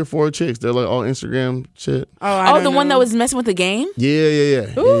like 3 or 4 chicks. They're like all Instagram shit. I Oh, don't the one know. that was messing with the game.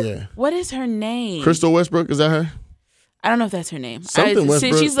 Yeah. What is her name? Crystal Westbrook, is that her? I don't know if that's her name. Something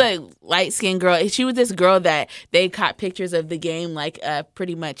Westbrook. She's like light skinned girl. She was this girl that they caught pictures of the game, like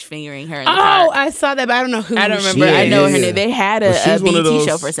pretty much fingering her. In the Oh, park. I saw that, but I don't know who. I don't she remember. Yeah, I know yeah, her yeah. name. They had But a she's one of BT those-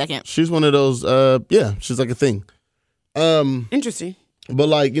 show for a second. She's one of those, she's like a thing. Interesting. But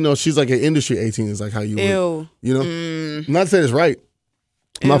like, you know, she's like an industry 18 is like how you would, Ew. you know? Mm. I'm not saying it's right.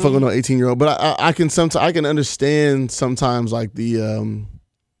 I'm not Ew. fucking no 18-year-old, but I can understand sometimes like the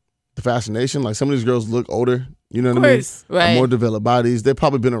fascination. Like some of these girls look older, you know Of what I mean? course. Right. More developed bodies. They've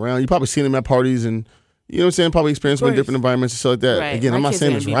probably been around. You probably seen them at parties and you know what I'm saying? Probably experienced them in course. different environments and shit like that. Right. Again, My I'm not kids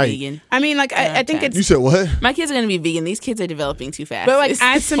saying are it's gonna be right. vegan. I mean, like, I think Okay. it's. You said what? My kids are gonna be vegan. These kids are developing too fast. But like, It's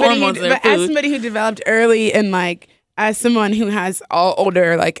as somebody, hormones in their but as food. somebody who developed early and like, as someone who has all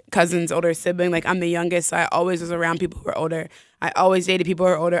older like cousins, older sibling, like I'm the youngest, so I always was around people who are older. I always dated people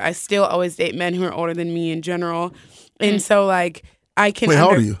who are older. I still always date men who are older than me in general, and so like I can. Wait, how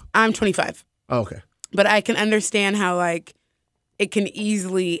old are you? I'm 25, Oh, okay. but I can understand how like it can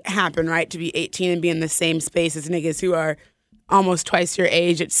easily happen, right? To be 18 and be in the same space as niggas who are almost twice your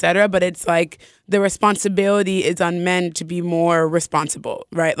age, etc. But it's like the responsibility is on men to be more responsible,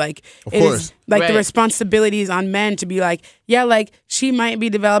 right? Like Of it course. is like the Right. responsibility is on men to be like, yeah, like she might be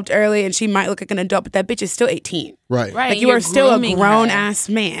developed early and she might look like an adult, but that bitch is still 18. Right. Right. Like and you you're are still a grooming grown her. ass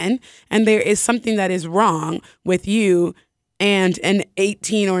man, and there is something that is wrong with you and an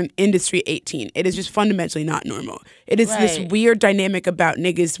 18 or an industry 18. It is just fundamentally not normal. It is this Right. weird dynamic about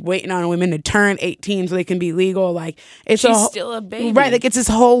niggas waiting on women to turn 18 so they can be legal. Like it's She's still a baby. right? Like it's this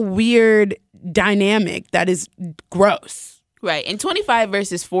whole weird dynamic that is gross. Right. And 25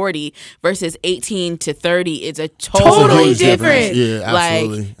 versus 40 versus 18 to 30 is a Totally totally Huge different. difference. Yeah,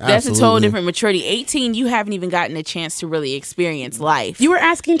 absolutely. Like, that's a total Absolutely. different maturity. 18, you haven't even gotten a chance to really experience life. You were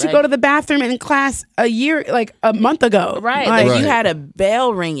asking to Right. go to the bathroom in class a month ago. Right. Like, Like, Right. you had a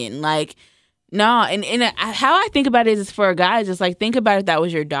bell ringing. Like, no. And how I think about it is for a guy, just like, think about if that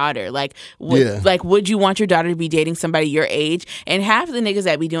was your daughter. Like, would you want your daughter to be dating somebody your age? And half of the niggas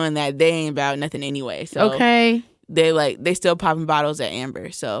that be doing that, they ain't about nothing anyway. So okay. they still popping bottles at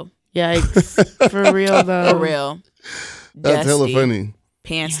Amber. So, Yikes. For real though. for real. That's hella Dusty. funny.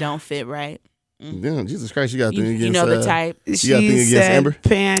 Pants don't fit right. Damn, Jesus Christ, you got a thing against You know the type. got a thing She against said Amber?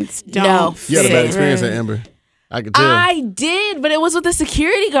 pants don't No. You had a bad fit experience right. at Amber. I could tell. I did, but it was with the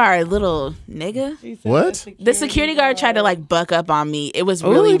security guard, little nigga. What? The security guard tried to like buck up on me. It was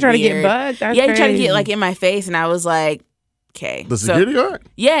Ooh, really he tried to get weird. bugged? That's yeah, he tried to crazy. get like in my face, and I was like, okay. The security guard?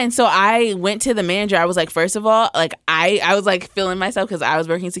 Yeah, and so I went to the manager. I was like, first of all, like I was like feeling myself because I was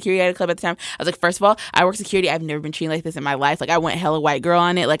working security at a club at the time. I was like, first of all, I work security. I've never been treated like this in my life. Like I went hella white girl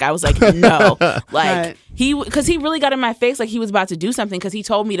on it. Like I was like, no, like Right. because he really got in my face like he was about to do something because he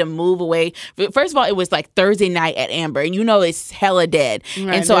told me to move away. First of all, it was like Thursday night at Amber, and you know it's hella dead.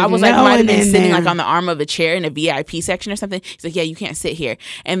 Right, And so I there's was like, no might have one been in sitting there. like on the arm of a chair in a VIP section or something. He's like, yeah, you can't sit here.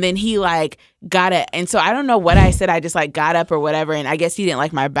 And then he like got it. And so I don't know what I said. I just like got up or whatever. And I guess he didn't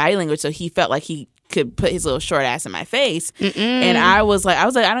like my body language. So he felt like he could put his little short ass in my face. And I was like, I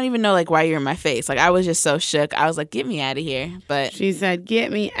don't even know like why you're in my face. Like I was just so shook. I was like, get me out of here. But She said,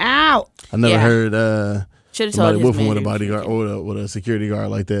 get me out. I never Yeah. heard should have told somebody his wolfing with a manager. bodyguard or with a security guard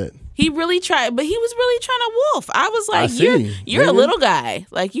like that. He really tried, but he was really trying to wolf. I was I like, see. you're a Nigga. little guy.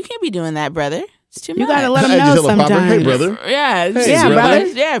 Like you can't be doing that, brother. It's too You much. gotta let Hey, them just know tell a popper, sometimes. hey, brother. Yeah, Hey, yeah, brother. brother.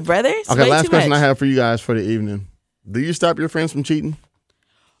 Yeah, brother. It's Okay, way last too question much. I have for you guys for the evening. Do you stop your friends from cheating?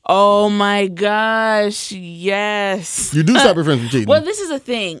 Oh my gosh, yes. You do stop your friends from cheating. Well, this is a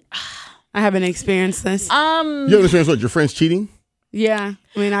thing. I haven't experienced this. You haven't experienced what? Your friends cheating? Yeah.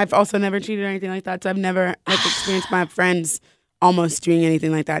 I mean, I've also never cheated or anything like that. So I've never like experienced my friends almost doing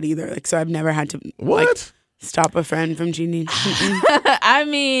anything like that either. Like, so I've never had to What? like stop a friend from cheating. Mm-mm. I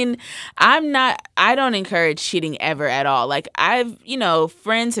mean, I don't encourage cheating ever at all. Like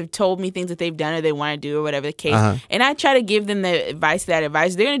friends have told me things that they've done or they want to do or whatever the case. Uh-huh. And I try to give them the advice. They're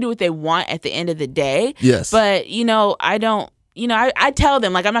going to do what they want at the end of the day. Yes. But, I don't. I tell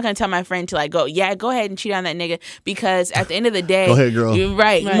them, like, I'm not going to tell my friend to, like, go ahead and cheat on that nigga because at the end of the day. Go ahead, girl. You're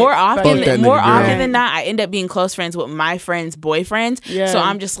right. Right. More Fuck often that nigga, more girl. often than not, I end up being close friends with my friends' boyfriends. Yeah. So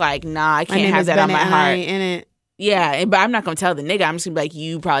I'm just like, nah, I My can't name have is that on Bennett my and I heart. ain't in it. Yeah, but I'm not going to tell the nigga. I'm just going to be like,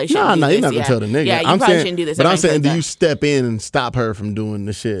 you probably shouldn't No, do no, this. you're not yeah. gonna tell the nigga. Yeah, you I'm probably saying, shouldn't do this. But or I'm anything saying, like do that. you step in and stop her from doing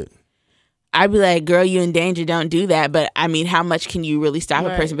the shit? I'd be like, girl, you in danger. Don't do that. But I mean, how much can you really stop a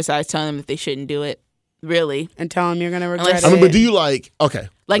Right. person besides telling them that they shouldn't do it? Really? And tell them you're gonna regret Unless- it. I mean, but do you like? Okay,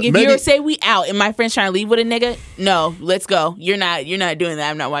 Like if maybe- you say we out and my friend's trying to leave with a nigga, no, let's go. You're not doing that.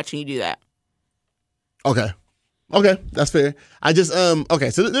 I'm not watching you do that. Okay, that's fair. I just okay.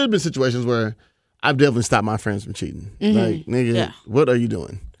 So there's been situations where I've definitely stopped my friends from cheating. Like, nigga, Yeah. what are you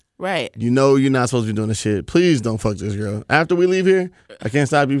doing? Right. You know you're not supposed to be doing this shit. Please don't fuck this girl. After we leave here, I can't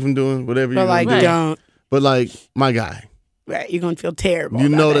stop you from doing whatever But you're like, gonna Right. do. don't. But like, my guy, Right, you're gonna feel terrible. you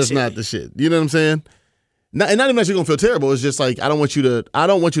about know that that's shit. not the shit. You know what I'm saying? And not even that you're gonna feel terrible. It's just like I don't want you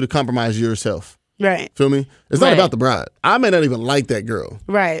to compromise yourself. Right, Feel me? It's not Right. about the bride. I may not even like that girl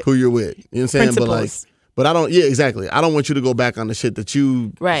right. who you're with. You know what I'm saying? Principles. But I don't. Yeah, exactly. I don't want you to go back on the shit that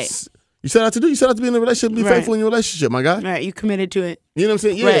you Right. You set out to do. You set out to be in a relationship, be Right. faithful in your relationship, my guy. Right, you committed to it. You know what I'm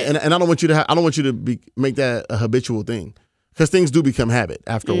saying? Yeah. Right. And I don't want you to. I don't want you to make that a habitual thing, because things do become habit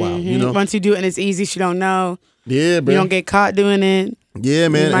after a while. You know? Once you do it and it's easy, she don't know. Yeah, bro. You don't get caught doing it. Yeah,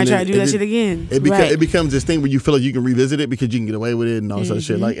 man. You might and try to do that shit again. Right. It becomes this thing where you feel like you can revisit it because you can get away with it and all this other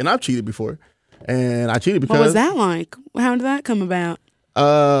shit. Mm-hmm. Like, and I've cheated before, and I cheated because What was that like? How did that come about?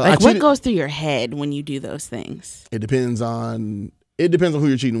 I Like what cheated- goes through your head when you do those things? It depends on who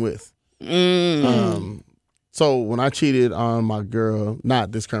you're cheating with. So when I cheated on my girl,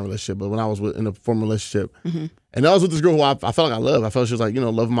 not this current relationship, but when I was in a former relationship, and that was with this girl who I felt like I loved. I felt she was like,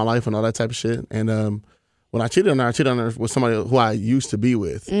 love of my life and all that type of shit. And when I cheated on her with somebody who I used to be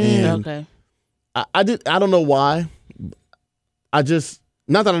with. And Okay. I don't know why. Not that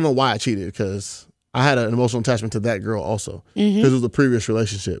I don't know why I cheated, because I had an emotional attachment to that girl also, because it was a previous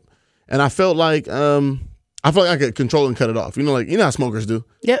relationship, and I felt like I could control and cut it off. Like how smokers do.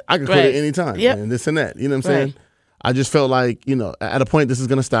 Yep. I could quit Right. at any time. Yep. And this and that. You know what I'm saying? I just felt like, at a point this is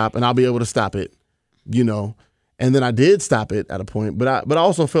gonna stop, and I'll be able to stop it, And then I did stop it at a point, but I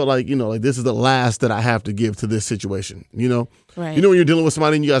also felt like, like this is the last that I have to give to this situation, Right. when you're dealing with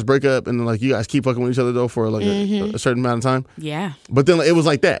somebody and you guys break up and then, like, you guys keep fucking with each other though for like a certain amount of time. Yeah. But then it was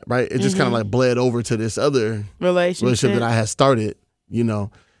like that, right? It just kind of like bled over to this other relationship that I had started,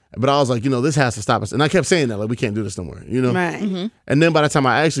 But I was like, this has to stop us. And I kept saying that, like, we can't do this no more, Right. And then by the time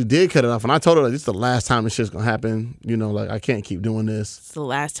I actually did cut it off, and I told her, like, this is the last time this shit's going to happen. Like, I can't keep doing this. It's the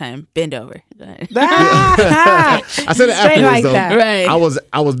last time. Bend over. I said it afterwards, like though. that. Right. I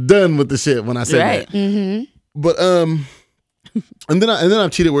was done with the shit when I said Right. that. Mm-hmm. But, and then I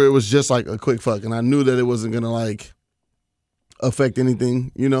cheated where it was just, like, a quick fuck. And I knew that it wasn't going to, like, affect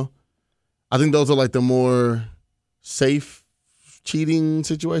anything, I think those are, like, the more safe cheating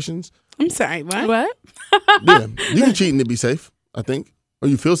situations. I'm sorry, what? What? Yeah, you can cheat and it be safe, I think, or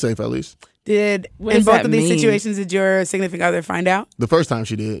you feel safe at least. What In does both that of these mean? situations, did your significant other find out? The first time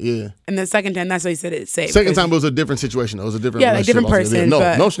she did, yeah. And the second time, that's why you said it's safe. Second time it was a different situation. It was a different, Yeah, like different relationship person,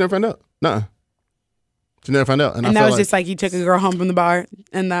 altogether. but- No, she never found out. Nuh-uh. She never found out, And I that felt was just like you took a girl home from the bar,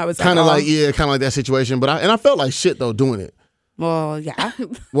 and that was kind of all. like kind of like that situation. But I felt like shit though doing it. Well, yeah.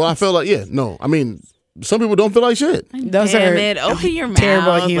 Well, I felt like I mean, some people don't feel like shit. Those Damn are it. Open your mouth.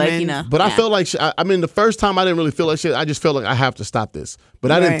 terrible Like, humans. But I yeah. felt like I mean, the first time I didn't really feel like shit. I just felt like I have to stop this. But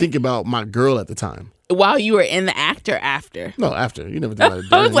I didn't Right. think about my girl at the time. While you were in the act or after? No, after. You never think about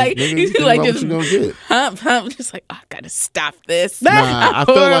it. I was like, Nigga, you think like about what just you gonna get. hump, just like, oh, I gotta stop this. Nah, I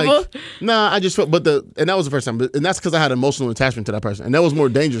felt Horrible. like I just felt, and that was the first time, and that's because I had emotional attachment to that person, and that was more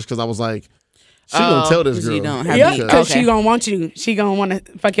dangerous because I was like, she gonna tell this 'cause girl, you don't have Yeah, to- because Okay. she gonna want you. She gonna want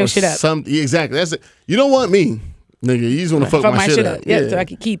to fuck your shit up. Exactly. That's it. You don't want me, nigga. You just want to fuck my shit up. Yeah, so I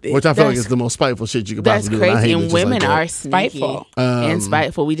can keep it. Which I feel like That's- is the most spiteful shit you could That's possibly do. And I crazy. hate And bitches women like that. are sneaky Spiteful. and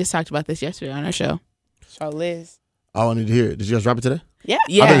spiteful. We just talked about this yesterday on our show. So Liz. Oh, I need to hear it. Did you guys drop it today? Yeah.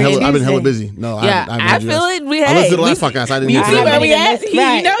 Yeah, I've been hella Tuesday. busy. No, Yeah, I I haven't heard feel you guys. it. We I listened to the hey, last podcast. I didn't You hear see today. where we Nigga, at?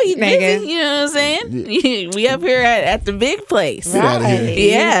 You know he's nigga. busy. You know what I'm saying? We up here at the big place. Get outta here.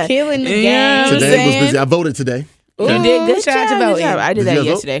 Yeah. Killing the You game. know what I'm Today was saying? busy. I voted today. You did good Shout out to job, good voting. job. I did Did that you guys vote?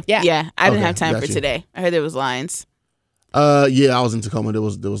 yesterday. Yeah. I didn't Okay, have time got for you. today. I heard there was lines. Yeah, I was in Tacoma. There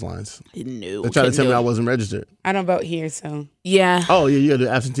was lines. No. They tried to tell me I wasn't registered. I don't vote here, so Yeah. Oh yeah, you gotta do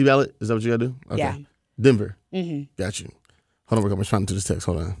absentee ballot. Is that what you gotta do? Okay. Yeah. Denver. Mm-hmm. Got you. Hold on, we're gonna respond to this text.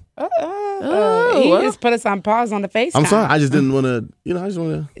 Hold on. he well. just put us on pause on the FaceTime. I'm sorry. I just didn't want to. I just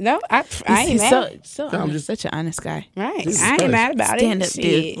want to. No, I ain't He's mad. so I'm honest, just- such an honest guy. Right. Jesus I ain't Christ. mad about Stand it. up, dude.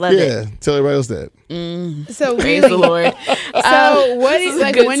 Shit. Love it. Yeah. Tell everybody else that. So Praise really, the Lord. so what is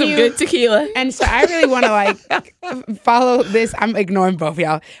like good, when some you good tequila. and so I really want to like follow this. I'm ignoring both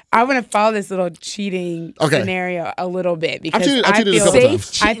y'all. I want to follow this little cheating Okay. scenario a little bit because cheated a feel couple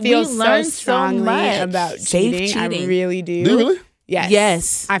times. I feel We so learned so strongly much. about Safe cheating. I cheating. really do. Do you really? Yes.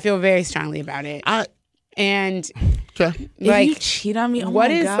 Yes. I feel very strongly about it. And Okay. If you like, cheat on me, oh what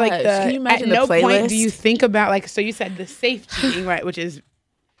my is gosh. like the Can you at imagine no the playlist? point do you think about like so you said the safe cheating, right, which is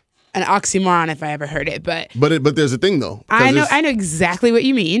an oxymoron if I ever heard it, but But there's a thing though. 'cause I know it's- exactly what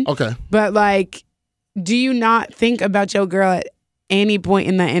you mean. Okay. But like, do you not think about your girl at any point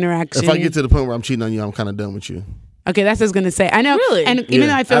in that interaction? If I get to the point where I'm cheating on you, I'm kind of done with you. Okay, that's what I was gonna say. I know, Really? and even Yeah,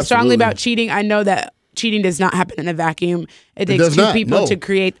 though I feel strongly absolutely. about cheating, I know that cheating does not happen in a vacuum. It takes does two not, people no. to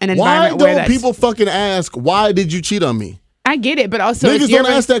create an Why environment where don't that's. people fucking ask why did you cheat on me? I get it, but also Niggas it's your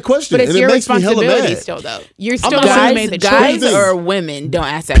don't ask that question, But it's and it your makes me hella responsibility mad. still, though. You're still not the one who saying- made the guys choice. or women don't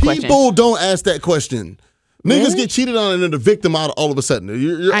ask that question. People don't ask that question. Niggas get cheated on and they're the victim all of a sudden.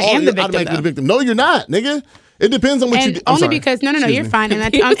 You're I am the victim, automatically though. the victim. No, you're not, nigga. It depends on what you And do. I'm only sorry. because no, Excuse you're me. fine, and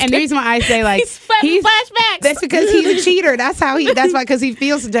that's and the reason why I say like He's flashbacks. That's because he's a cheater. That's how he. That's why because he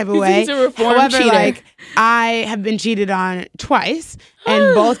feels the type of way. He's a reformed However, cheater. like I have been cheated on twice,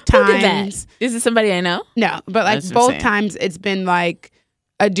 and both Who did that? times Is it somebody I know? no, but like That's what I'm both saying. times it's been like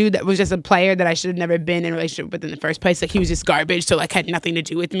a dude that was just a player that I should have never been in a relationship with in the first place. Like he was just garbage, so like had nothing to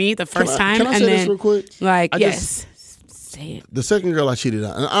do with me the first time. Can I and say then this real quick? like I yes, Say it. The second girl I cheated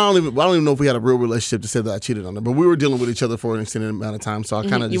on, and I don't even know if we had a real relationship to say that I cheated on her, but we were dealing with each other for an extended amount of time, so I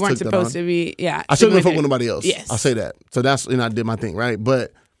kind of you just weren't took that on. supposed to be. Yeah, I shouldn't have fucked significant. with nobody else. Yes. I'll say that. So that's I did my thing, right?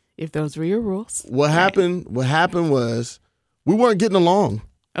 But If those were your rules. what happened was we weren't getting along.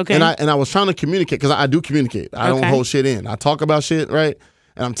 Okay, And I was trying to communicate because I do communicate. I don't Okay. hold shit in. I talk about shit, right?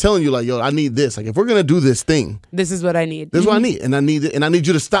 And I'm telling you, like, yo, I need this. Like, if we're gonna do this thing, this is what I need. this is what I need, and I need it, and I need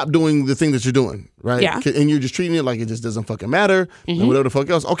you to stop doing the thing that you're doing, right? Yeah. And you're just treating it like it just doesn't fucking matter, and whatever the fuck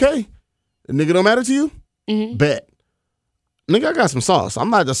else. Okay, the nigga don't matter to you. Bet, nigga, I got some sauce. I'm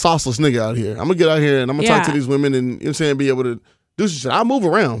not the sauceless nigga out here. I'm gonna get out here and I'm gonna talk to Yeah. these women, and you know what I'm saying, be able to do some shit. I move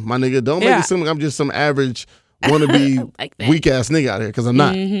around, my nigga. Don't make Yeah. it seem like I'm just some average want to be Like that. weak ass nigga out here because I'm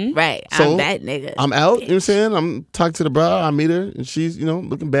not. Right. So, I'm that nigga. I'm out. You know what I'm saying? I'm talking to the bro. I meet her and she's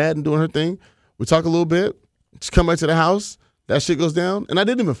looking bad and doing her thing. We talk a little bit. She come back to the house. That shit goes down, and I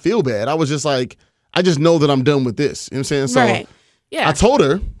didn't even feel bad. I was just like, I just know that I'm done with this. You know what I'm saying? So Right. Yeah. I told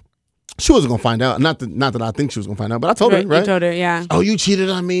her she wasn't gonna find out. Not that I think she was gonna find out, but I told her, right? You told her, yeah. Oh, you cheated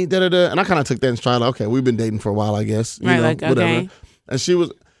on me, da da da. And I kind of took that in stride. Like, okay, we've been dating for a while, I guess. Right, like, whatever. okay.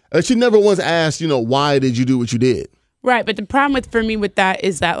 And she never once asked, why did you do what you did? Right, but the problem for me with that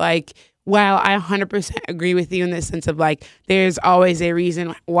is that, like, while I 100% agree with you in the sense of, like, there's always a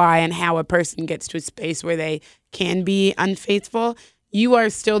reason why and how a person gets to a space where they can be unfaithful, you are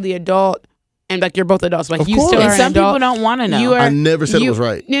still the adult. And like you're both adults, like Of you course. still are and an some adult. people don't want to know. You are- I never said it you- was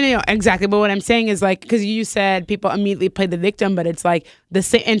right. No, exactly. But what I'm saying is like, because you said people immediately play the victim, but it's like the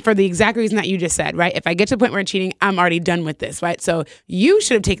same, and for the exact reason that you just said, right? If I get to the point where I'm cheating, I'm already done with this, right? So you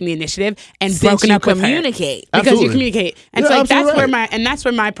should have taken the initiative and Since broken you up with her. communicate. Because Absolutely. you communicate, and Yeah, so like that's absolutely where right. that's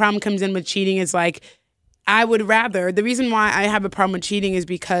where my problem comes in with cheating is like. I would rather, the reason why I have a problem with cheating is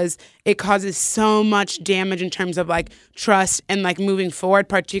because it causes so much damage in terms of like trust and like moving forward,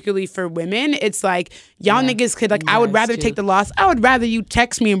 particularly for women. It's like, y'all niggas could like, I would Yes, rather too. take the loss. I would rather you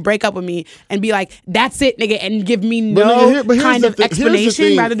text me and break up with me and be like, that's it, nigga, and give me But no nigga, here's kind the of thing- here's the explanation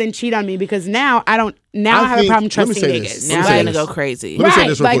thing. rather than cheat on me because now I have a think- problem let me trusting say niggas. this. Now Let me I'm say gonna this. go crazy. Let me say Right,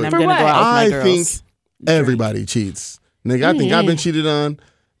 this real like, quick. I'm for gonna what? go out with my I girls. think everybody cheats. Nigga, I think I've been cheated on.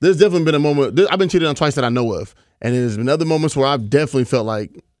 There's definitely been a moment. I've been cheated on twice that I know of. And there's been other moments where I've definitely felt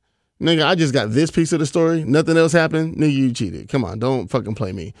like, nigga, I just got this piece of the story. Nothing else happened. Nigga, you cheated. Come on, don't fucking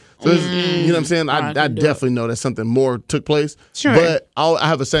play me. So, you know what I'm saying? I definitely know that something more took place. Sure. But I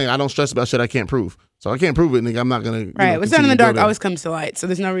have a saying, I don't stress about shit I can't prove. So I can't prove it, nigga. I'm not going to. Right. What's done in the dark always comes to light. So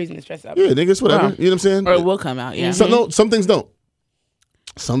there's no reason to stress out. Yeah, nigga, it's whatever. Wow. You know what I'm saying? Or it will come out. Yeah. Some things don't.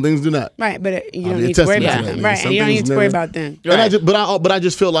 Some things do not. Right, but you I'll don't be a need to worry testament about to that, them. nigga. Right, Some and you don't things need to worry never- about them. And Right. but I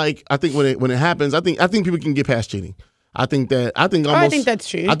just feel like I think when it happens, I think people can get past cheating. I think almost. I think that's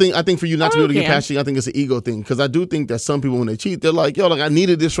true. I think for you not to be able to get Okay. past cheating, I think it's an ego thing because I do think that some people when they cheat, they're like, yo, like I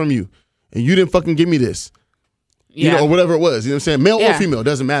needed this from you, and you didn't fucking give me this, Yeah. or whatever it was. You know what I'm saying? Male or Yeah. female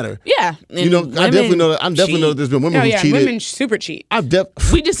doesn't matter. Yeah. I definitely know that. I definitely know that there's been women Oh who yeah, cheated. women super cheat.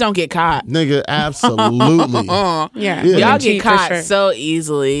 We just don't get caught. Nigga, absolutely. Yeah, Yeah. women Y'all cheat get for caught sure. so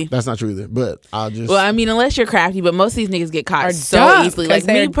easily. That's not true either. But I'll just. Well, I mean, unless you're crafty, but most of these niggas get caught Are so dumb, easily. 'cause Like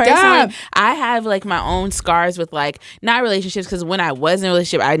me they're personally, dumb. I have like my own scars with like not relationships because when I was in a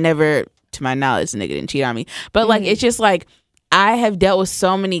relationship, I never, to my knowledge, the nigga didn't cheat on me. But like it's just like I have dealt with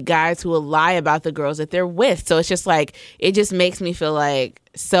so many guys who will lie about the girls that they're with. So it's just like it just makes me feel like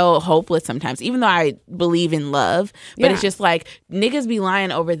so hopeless sometimes, even though I believe in love. But Yeah. it's just like niggas be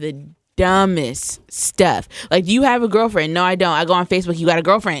lying over the dumbest stuff. Like, do you have a girlfriend? No, I don't. I go on Facebook. You got a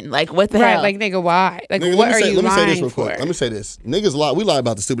girlfriend? Like, what the Right, hell? like nigga, why? Like, Nigga, what are you let me say this lying real for? quick. Let me say this. Niggas lie. We lie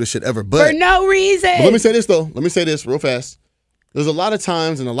about the stupidest shit ever. But For no reason. But let me say this though. Let me say this real fast. There's a lot of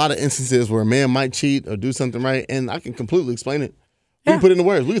times and a lot of instances where a man might cheat or do something right, and I can completely explain it. We can put it into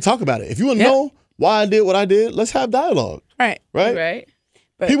words. We can talk about it. If you want to know why I did what I did, let's have dialogue. Right. Right? right?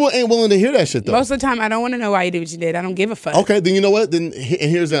 People ain't willing to hear that shit though. Most of the time, I don't want to know why you did what you did. I don't give a fuck. Okay, then you know what? Then and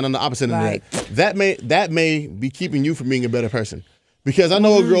here's that on the opposite Like- end of that. That may be keeping you from being a better person. Because I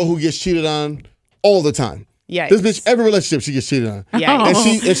know a girl who gets cheated on all the time. Yikes. This bitch, every relationship she gets cheated on.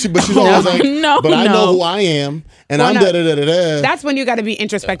 Yikes. And she but she's always like, No, but I know no. who I am, and Well, I'm no. da da da da da. That's when you got to be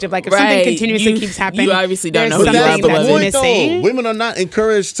introspective. Like if Right. something continuously You- keeps happening, you obviously don't there's know who But you that's are something the below that's them. point, missing. though. Women are not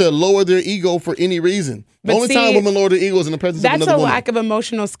encouraged to lower their ego for any reason. The But only see, time women lower their egos in the presence of That's another a woman. lack of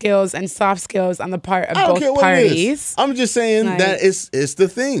emotional skills and soft skills on the part of I don't both care what it is. parties. I'm just saying Like- that it's the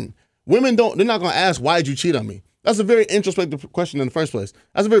thing. Women they're not going to ask, why did you cheat on me? That's a very introspective question in the first place.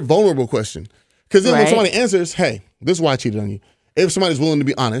 That's a very vulnerable question. Because then when Right. somebody answers, hey, this is why I cheated on you. If somebody's willing to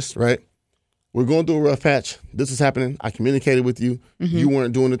be honest, right? We're going through a rough patch. This is happening. I communicated with you. Mm-hmm. You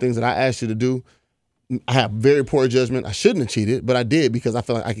weren't doing the things that I asked you to do. I have very poor judgment. I shouldn't have cheated, but I did because I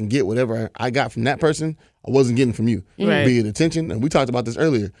feel like I can get whatever I got from that person. I wasn't getting from you. Right. Be it attention. And we talked about this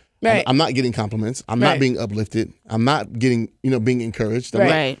earlier. Right. I'm not getting compliments. I'm Right. not being uplifted. I'm not getting, being encouraged. I'm not-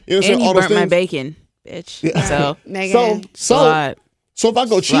 Right. you know what I'm saying? And you All those burnt my things. bacon, bitch. Yeah. So, Megan. So if I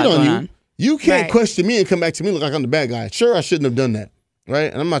go cheat lot on going you, on. you can't Right. question me and come back to me look like I'm the bad guy. Sure, I shouldn't have done that,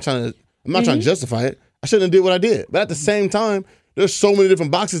 right? And I'm not trying to justify it. I shouldn't have did what I did. But at the same time, there's so many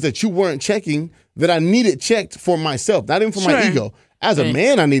different boxes that you weren't checking that I needed checked for myself, not even for my Sure. ego. As a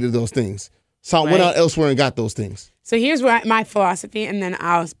man, I needed those things. So I went Right. out elsewhere and got those things. So here's what my philosophy, and then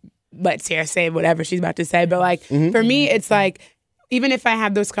I'll let Sarah say whatever she's about to say. But like for me, it's like even if I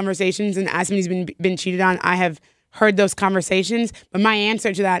have those conversations and as somebody's been cheated on, I have heard those conversations. But my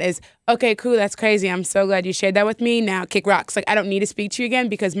answer to that is, okay, cool, that's crazy. I'm so glad you shared that with me. Now kick rocks. Like, I don't need to speak to you again,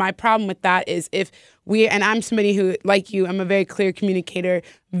 because my problem with that is and I'm somebody who, like you, I'm a very clear communicator,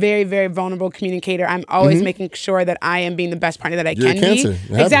 very, very vulnerable communicator. I'm always making sure that I am being the best partner that I can Cancer.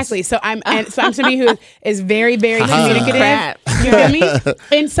 be. Exactly. So I'm somebody who is very, very communicative. Crap. You feel me?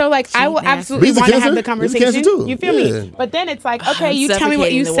 And so, like, I will absolutely He's a want to have Cancer? the conversation. He's a Cancer too. You feel Yeah. me? But then it's like, okay, I'm you tell me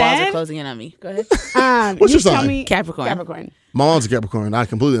what you suffocating. The walls are said. closing in on me. Go ahead. What's you your tell sign? me Capricorn. Capricorn. My mom's a Capricorn. I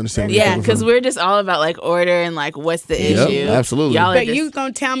completely understand. Yeah, because we're just all about like order and like what's the Yep, issue. absolutely. Y'all are But just, you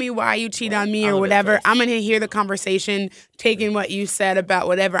gonna tell me why you cheat on me all or over the whatever. place. I'm gonna hear the conversation, taking what you said about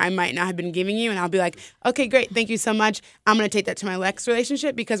whatever I might not have been giving you, and I'll be like, okay, great, thank you so much. I'm gonna take that to my next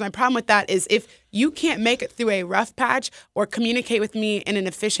relationship, because my problem with that is if you can't make it through a rough patch or communicate with me in an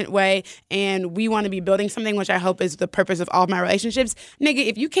efficient way, and we want to be building something, which I hope is the purpose of all of my relationships, nigga,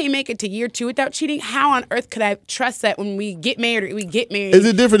 if you can't make it to year 2 without cheating, how on earth could I trust that when we get married or we get married? Is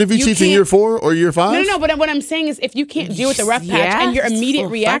it different if you cheat in can't- year 4 or year 5? No. But what I'm saying is, if you can't deal with the rough patch Yeah, and your it's immediate so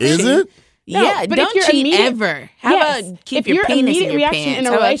reaction, Is it? No, yeah, but if don't your cheat immediate- ever. How Yes. about keep if your your penis immediate in your reaction pants? in a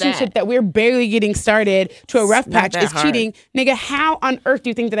How about relationship that? that we're barely getting started to a rough not patch that is hard. cheating, nigga, how on earth do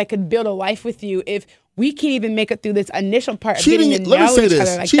you think that I could build a life with you if we can't even make it through this initial part of Cheating. getting to Let me know say each this: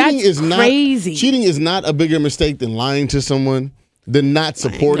 other? Like, cheating that's is not crazy. Cheating is not a bigger mistake than lying to someone, than not One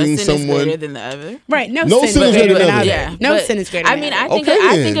supporting sin is greater someone. than the other. Right? No, No sin is greater than another. other. Yeah, No but, sin is greater. I than mean, other. I think Okay,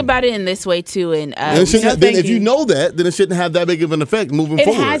 I then. think about it in this way too. And And it shouldn't No, have- then thank if you you. know that, then it shouldn't have that big of an effect moving It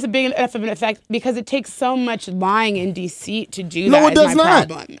forward. has a big enough of an effect because it takes so much lying and deceit to do that. No, it is does my not.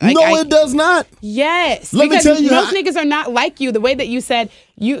 problem. Like, No, it does not. Yes. Let me because tell you, most I- niggas are not like you. The way that you said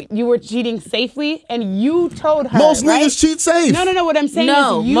you were cheating safely and you told her. Most right? niggas cheat safe. No. What I'm saying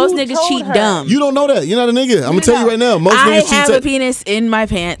no, is you most niggas told cheat her. dumb. You don't know that. You're not a nigga. I'm gonna tell you No. right now. Most I niggas cheat have a safe. penis in my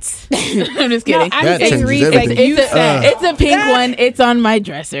pants. I'm just No, kidding. I'm That saying changes read like everything. you it's, said. it's a pink one. It's on my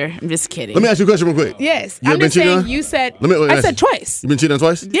dresser. I'm just kidding. Let me ask you a question real quick. Yes. You ever I'm been just cheated saying on? you said. Let me I ask said you. twice. You been cheated on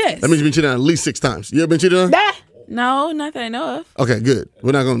twice? Yes. That means you've been cheated on at least 6 times. You ever been cheated on? That. No, not that I know of. Okay, good.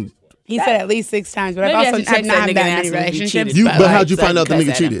 We're not gonna. He said at least 6 times, but Maybe I I've also should had text not that had nigga that and many ask him if he relationships. cheated. But how'd you like, find out the cuss nigga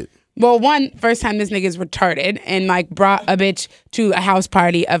at him. cheated? Well, first time this nigga's retarded and like brought a bitch to a house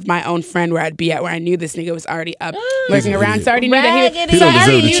party of my own friend where I'd be at, where I knew this nigga was already up lurking an around. idiot. So I already knew that he Raggedy. was. So don't I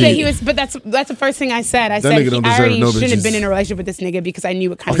already deserve to knew that cheat. he was. But that's the first thing I said. I That said nigga don't I deserve already no shouldn't have bitches. been in a relationship with this nigga because I knew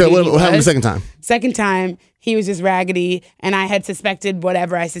what kind Okay, of dude what he happened the was. second time? Second time, he was just raggedy, and I had suspected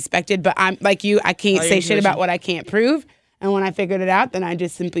whatever I suspected. But I'm like you, I can't Oh, say your shit about intuition. what I can't prove. And when I figured it out, then I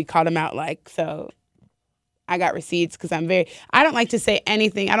just simply called him out. Like, so I got receipts because I don't like to say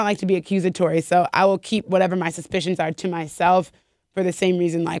anything. I don't like to be accusatory. So I will keep whatever my suspicions are to myself for the same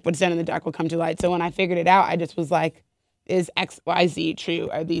reason, like what's done in the dark will come to light. So when I figured it out, I just was like, is X, Y, Z true?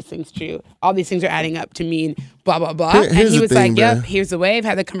 Are these things true? All these things are adding up to mean blah, blah, blah. Here's And he the was thing, like, yep, bruh. here's the wave.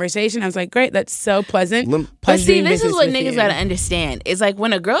 Had the conversation. I was like, great, that's so pleasant. Lem- But Pleasure see, doing this is business what with niggas you. gotta understand. It's like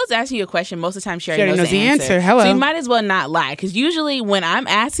when a girl's asking you a question, most of the time she already knows the answer. Hello. So you might as well not lie. Because usually when I'm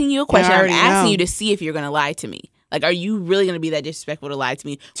asking you a question, I'm already asking know. you to see if you're gonna lie to me. Like, are you really gonna be that disrespectful to lie to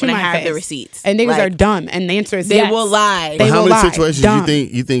me To when I my have the face. receipts? And niggas Like, are dumb. And the answer is They yes. will lie. They But how will many lie. situations Dumb.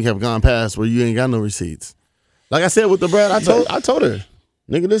 you think have gone past where you ain't got no receipts? Like I said with the bread, I told her,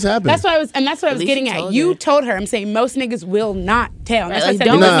 nigga, this happened. That's what I was least getting you at. told You her. told her. I'm saying most niggas will not tell. Right, That's like, why I said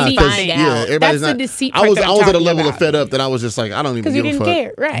don't the let me deceit find thing. out. everybody's That's the not. deceit I part was that I'm at a talking level about. of fed up that I was just like, I don't even 'Cause give you a didn't fuck.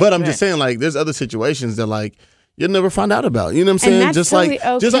 care, right. But I'm Right. just saying, like, there's other situations that like you'll never find out about. You know what I'm saying? that's just totally like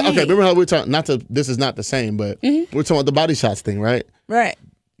okay. okay. Remember how we were talking? This is not the same, but we're talking about the body shots thing, right? Right.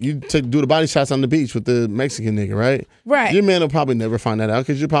 You do the body shots on the beach with the Mexican nigga, right? Right. Your man will probably never find that out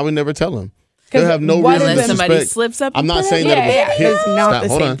because you'll probably never tell him. 'Cause They'll have no what reason if to Unless somebody suspect. slips up. I'm and not put it saying out. that. Yeah, Here, it's not stop, the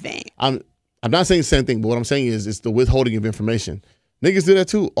hold same on. thing. I'm not saying the same thing, but what I'm saying is it's the withholding of information. Niggas do that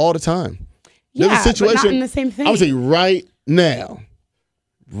too all the time. There's Yeah, a situation. but not in the same thing. I'm gonna tell you right now,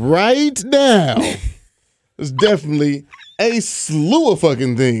 there's definitely a slew of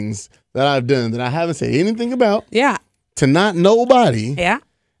fucking things that I've done that I haven't said anything about Yeah. to not nobody, Yeah.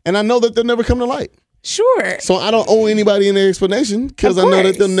 and I know that they'll never come to light. Sure. So I don't owe anybody any explanation because Of I know that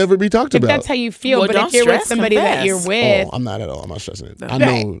course. they'll never be talked If about. that's how you feel, Well, but don't if you're with stress, somebody that confess. you're with, I'm not at all. I'm not stressing it. I Right.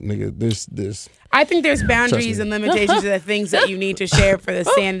 know, nigga. There's. I think there's boundaries me. and limitations to the things that you need to share for the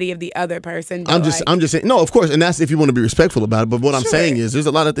sanity of the other person. But I'm just saying. No, of course, and that's if you want to be respectful about it. But what I'm Sure. saying is, there's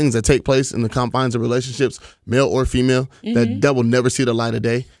a lot of things that take place in the confines of relationships, male or female, that will never see the light of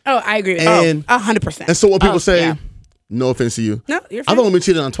day. oh, I agree with And- 100%. And so when people say, yeah. no offense to you, No, you're I've fine. only been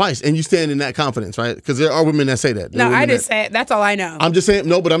cheated on twice, and you stand in that confidence, right? Because there are women that say that. There No, are I women just that- say it. That's all I know. I'm just saying.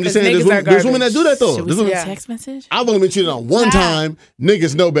 No, but I'm just 'Cause saying. niggas are There's women that garbage. do that though. Should we There's send women- a text message? I've only been cheated on one Nah. time.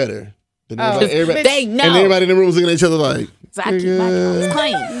 Niggas know better. And everybody, They know. and everybody in the room was looking at each other like, So I keep my clothes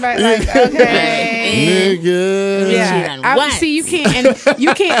clean. But like, okay. nigga. Yeah, see,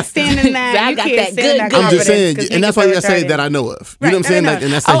 you can't stand in that. I You got can't that stand good- that good- I'm just saying, confidence 'cause and that's niggas why you are gotta say retarded. that I know of. You Right, know what I'm saying? no, no. Like,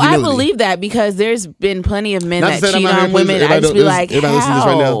 and that's the Oh, I humility. believe that because there's been plenty of men Not that to say cheat I'm out here, on women. please, I just be everybody like, everybody listening to this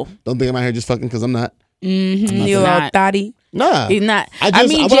right now. how? Don't think I'm out here just fucking because I'm not. You little not. thotty. Nah. He's not. I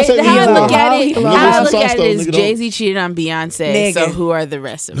mean, wanna say how I he's look not. at it, Hello. how I Some look sauce at it though, is nigga, Jay Z cheated on Beyonce. Nigga. So who are the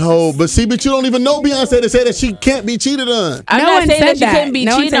rest of us? No, but see, but you don't even know Beyonce to say that she can't be cheated on. I'm No not one saying said that she that. couldn't be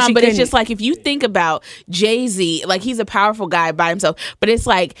No one cheated said on, she but it's couldn't. just like if you think about Jay Z, like he's a powerful guy by himself, but it's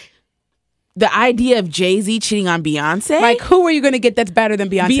like the idea of Jay Z cheating on Beyonce, Like, who are you going to get that's better than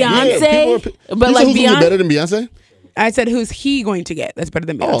Beyonce? Beyonce? But you like who's gonna Beyonce- be better than Beyonce? I said, who's he going to get that's better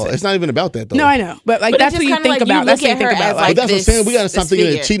than Beyonce? Oh, it's not even about that though. No, I know, but like But that's it's what just you kinda think like you about. That's look what you at think her about. as, Like, But that's what I'm saying. We gotta this stop thinking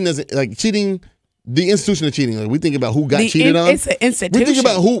figure. that cheating as like cheating. The institution of cheating. Like we think about who got The cheated on. it's an institution. We think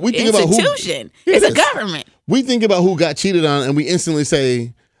about who. We think about who. institution. It's a Yes. government. We think about who got cheated on, and we instantly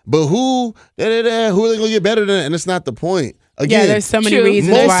say, "But who? Who are they gonna get better than?" And it's not the point. Again, Yeah, there's so many True.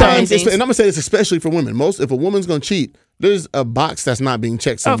 reasons most why. times, things. and I'm gonna say this especially for women. If a woman's gonna cheat, there's a box that's not being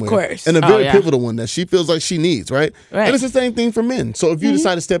checked somewhere. course. And a Oh, very yeah. pivotal one that she feels like she needs, right? Right. And it's the same thing for men. So if you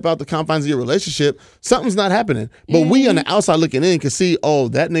decide to step out the confines of your relationship, something's not happening. But we on the outside looking in can see, oh,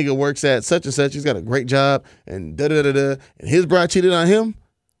 that nigga works at such and such. He's got a great job, and da da da da. And his bride cheated on him.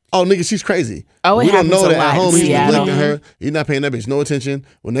 Oh, nigga, she's crazy. Oh, it we don't happens know a that lot at in home he's Seattle. neglecting her. He's not paying that bitch no attention.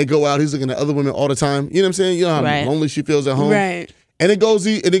 When they go out, he's looking at other women all the time. You know what I'm saying? You know how Right. lonely she feels at home. Right. And it goes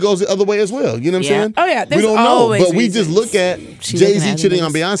the other way as well. You know what I'm Yeah. saying? Oh, yeah, We there's don't know, always but we just reasons. look at She Jay looking Z at cheating on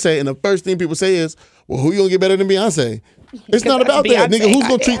others. Beyonce, and the first thing people say is, "Well, who you gonna get better than Beyonce?" It's not that's about that, Beyonce, nigga. Who's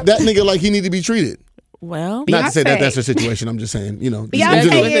gonna goddamn. treat that nigga like he need to be treated? Well, Not to say that Beyonce. that's her situation. I'm just saying, you know. just in Beyonce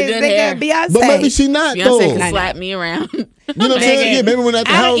general. With the is good bigger hair. than Beyonce. But maybe she not Beyonce though. can You slap me around. know what I'm saying? Yeah, maybe when at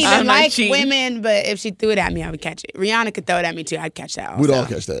the I house, don't even I'm not like cheating. women, but if she threw it at me, I would catch it. Rihanna could throw it at me too. I'd catch that. Also. we'd all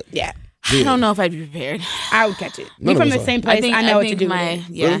catch that. Yeah, I don't know if I'd be prepared. I would catch it. None We of from us the are. same place. I know what to do. my with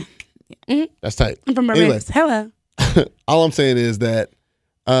it. yeah. Really? That's tight. I'm from Anyway. Barbados. Hello. All I'm saying is that,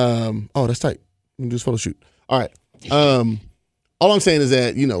 oh, that's tight. We can do this photo shoot. All right. All I'm saying is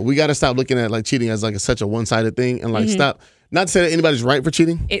that, you know, we got to stop looking at like cheating as like such a one-sided thing and like stop. Not to say that anybody's right for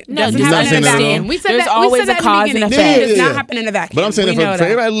cheating, It No, doesn't you're not happen in a saying that at all. vacuum. We said There's that. always we said a that cause in the and beginning. effect. It does Yeah, not yeah. happen in a vacuum. but I'm saying We that know for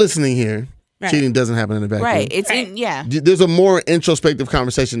everybody listening here, Right. cheating doesn't happen in a vacuum. Right. It's Right. in yeah. There's a more introspective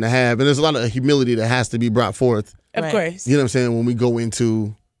conversation to have, and there's a lot of humility that has to be brought forth. Of Right. course. You know what I'm saying? When we go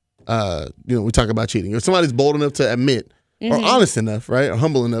into, we talk about cheating. If somebody's bold enough to admit, or honest enough, right, or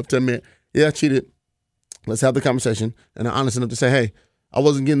humble enough to admit, yeah, I cheated. Let's have the conversation, and they're honest enough to say, hey, I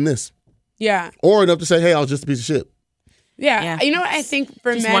wasn't getting this, Yeah. or enough to say, hey, I was just a piece of shit. Yeah. Yeah. You know what I think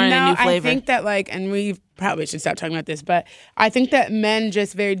for Just men wanted a now, new I flavor. think that like, and we probably should stop talking about this, but I think that men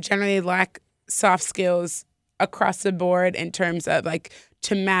just very generally lack soft skills across the board in terms of like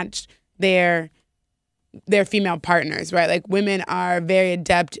to match their female partners, right? Like women are very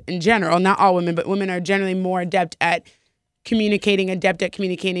adept in general, not all women, but women are generally more adept at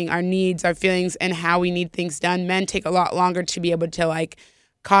communicating our needs, our feelings, and how we need things done. Men take a lot longer to be able to like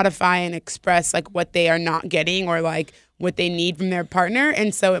codify and express like what they are not getting or like what they need from their partner.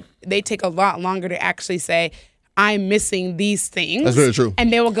 And so they take a lot longer to actually say, I'm missing these things. That's very true.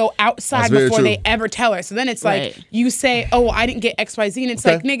 And they will go outside That's very before true. they ever tell her. So then it's like, Right. you say, oh, I didn't get XYZ. And it's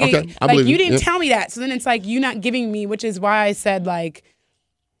Okay, like, nigga, okay, I like believe you you. didn't Yep. tell me that. So then it's like, you not giving me, which is why I said like,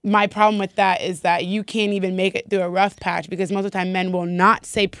 my problem with that is that you can't even make it through a rough patch because most of the time men will not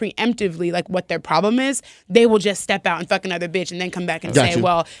say preemptively like what their problem is. They will just step out and fuck another bitch and then come back and Got say, you.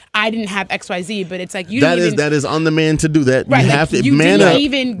 well, I didn't have XYZ. But it's like you That didn't even, is on the man to do that. right, You like, have to you man didn't up.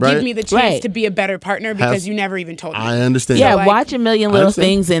 even right? give me the chance Right. to be a better partner because Have- you never even told me. I understand. Yeah, like- watch a million I little understand.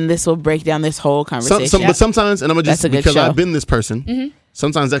 things, and this will break down this whole conversation. But sometimes, and I'm gonna just That's a good because show. I've been this person.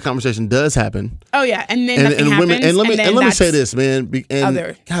 Sometimes that conversation does happen, Oh yeah, and then and, nothing and happens. women. And let me then let me say that's- this, man. And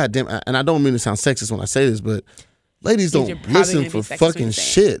other. God damn, and I don't mean to sound sexist when I say this, but ladies You're don't probably listen gonna for be sexist when fucking you say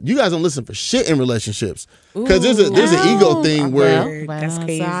shit. You guys don't listen for shit in relationships because there's an ego thing where. That's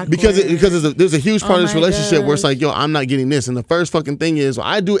crazy. Because there's a huge part of this my relationship where it's gosh. like, yo, I'm not getting this. And the first fucking thing is, well,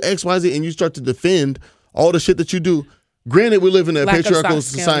 I do X, Y, Z, and you start to defend all the shit that you do. Granted, we live in a Lack of patriarchal soft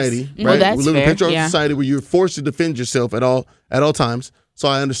skills. society, Mhm. right? that's We live in a fair, patriarchal yeah. society where you're forced to defend yourself at all times. So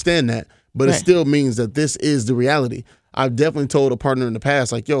I understand that. But it Right. still means that this is the reality. I've definitely told a partner in the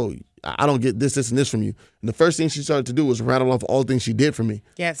past, like, yo, I don't get this, and this from you. And the first thing she started to do was rattle off all the things she did for me.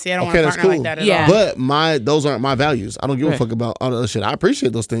 Yeah, see, I don't Okay, want a that's partner cool. like that at Yeah. all. But those aren't my values. I don't give a Right. fuck about all the other shit. I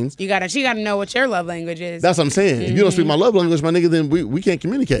appreciate those things. She gotta know what your love language is. That's what I'm saying. If you don't speak my love language, my nigga, then we can't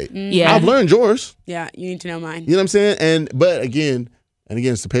communicate. Yeah. I've learned yours. Yeah, you need to know mine. You know what I'm saying? But again, And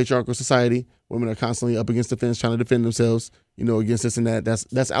again, it's a patriarchal society. Women are constantly up against the fence trying to defend themselves, against this and that.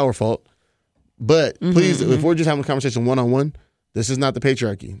 That's our fault. But please, if we're just having a conversation one-on-one, this is not the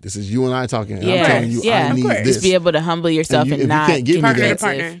patriarchy. This is you and I talking. And I'm telling you, I need this. Just be able to humble yourself and not you can't give me that.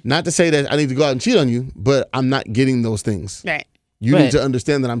 Partner. Not to say that I need to go out and cheat on you, but I'm not getting those things. Right. You need to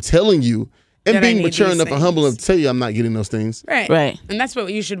understand that I'm telling you and that being mature enough and humble enough to tell you I'm not getting those things. Right. And that's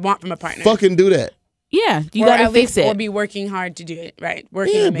what you should want from a partner. Fucking do that. Yeah, you gotta fix it. Or be working hard to do it. Right. Or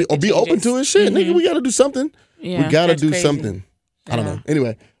be open to it. Shit, nigga, we gotta do something. Yeah, we gotta do something. I don't know.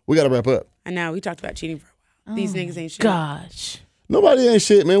 Anyway, we gotta wrap up. I know. We talked about cheating for a while. These niggas ain't shit. Gosh. Nobody ain't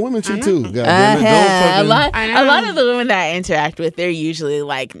shit, man. Women cheat too. God damn it. A lot of the women that I interact with, they're usually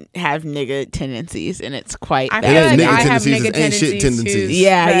like have nigga tendencies, and it's quite. I feel like I have nigga tendencies. tendencies.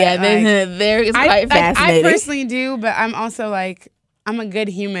 Yeah, they're quite fascinating. I personally do, but I'm also like I'm a good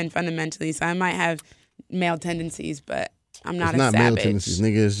human fundamentally, so I might have male tendencies, but I'm not it's a not savage. male tendencies,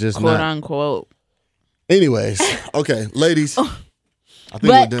 nigga. It's just quote not. unquote. Anyways, okay, ladies.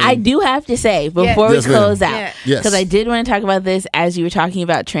 But I do have to say before we close out, because I did want to talk about this as you were talking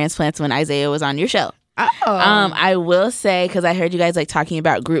about transplants when Isaiah was on your show. I will say, because I heard you guys like talking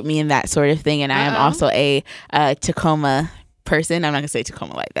about group me and that sort of thing, and I am also a Tacoma person. I'm not gonna say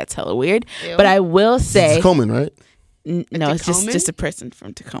Tacoma like that's hella weird, but I will say Tacoma, right? No, it's just a person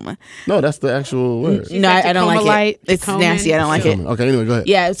from Tacoma. No, that's the actual word. No, I don't like it. It's nasty. I don't like it. Okay, anyway, go ahead.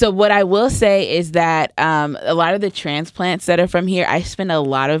 Yeah, so what I will say is that a lot of the transplants that are from here, I spend a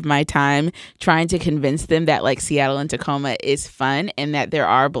lot of my time trying to convince them that like Seattle and Tacoma is fun and that there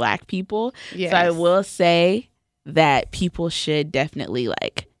are black people. Yes. So I will say that people should definitely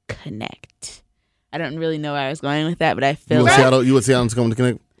like connect. I don't really know where I was going with that, but I feel like you would Seattle and Tacoma to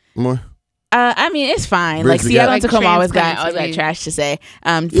connect more? I mean, it's fine. Like Seattle and Tacoma always got trash to say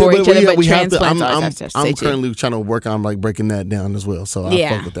for each other, but transplants always have stuff to say I'm currently trying to work on like breaking that down as well. So I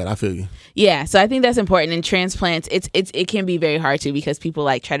fuck with that. I feel you. Yeah, so I think that's important. And transplants, it can be very hard too because people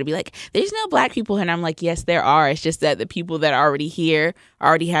like try to be like, there's no black people here, and I'm like, yes, there are. It's just that the people that are already here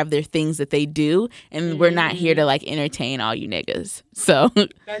already have their things that they do, and we're not here to like entertain all you niggas. So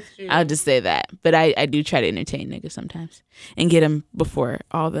that's true. I'll just say that. But I do try to entertain niggas sometimes and get them before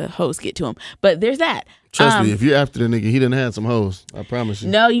all the hoes get to them. But there's that. Trust me, if you're after the nigga, he done had some hoes. I promise you.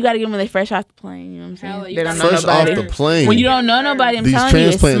 No, you got to get them when they fresh off the plane. You know what I'm saying? They don't know fresh nobody. Off the plane. When you don't know nobody, I'm These telling you,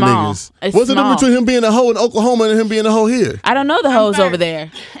 it's transplant small. niggas. What's the difference between him being a hoe in Oklahoma and him being a hoe here? I don't know the hoes over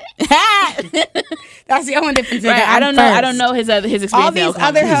there. That's the only difference. Right, I don't know his experience. All these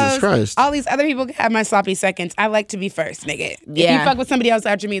other Jesus Christ. all these other people can have my sloppy seconds. I like to be first, nigga. Yeah. If you fuck with somebody else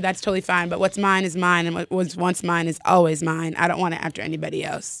after me, that's totally fine. But what's mine is mine, and what was once mine is always mine. I don't want it after anybody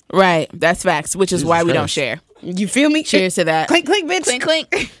else. Right, that's facts. Which is why we don't share. You feel me? Cheers to that. Clink, clink, bitch. Clink,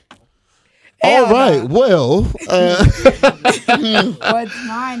 clink. All right. Well, what's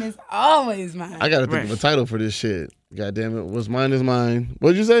mine is always mine. I gotta think of a title for this shit. God damn it. What's mine is mine.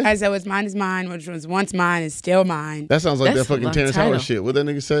 What'd you say? I said what's mine is mine. Which was once mine is still mine. That sounds like That's that fucking Terrence Howard shit. What'd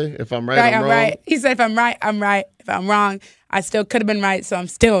that nigga say? If I'm right, I'm wrong. Right. He said if I'm right, I'm right. If I'm wrong, I still could have been right, so I'm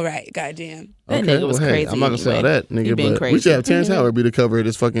still right. Goddamn. That nigga was crazy. I'm not gonna say all anyway. that, nigga, but crazy. we should have Terrence Howard be the cover of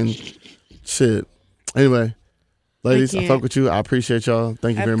this fucking shit. Anyway. Ladies, I fuck with you. I appreciate y'all.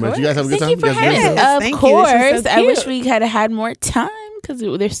 Thank you very much. You guys have a good time? Thank you for having us. Of course. I wish we had more time because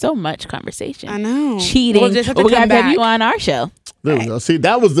there's so much conversation. I know. Cheating. We'll just have to we come got to have back. you on our show. There we go. See,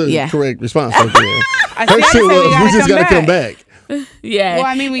 that was the correct response right there. Her shit was, we just got to come back. Yeah. Well,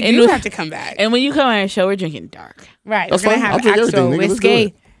 I mean, we do have to come back. And when you come on our show, we're drinking dark. Right. That's we're going to fine. have actual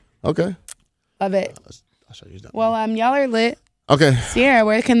whiskey. Okay. Love it. I'll show you that. Well, y'all are lit. Okay. Sierra,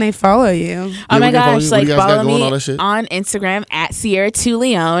 where can they follow you? Oh my gosh, like follow me on Instagram at Sierra 2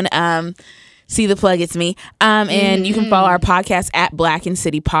 Leone. See the plug, it's me. And you can follow our podcast at Black and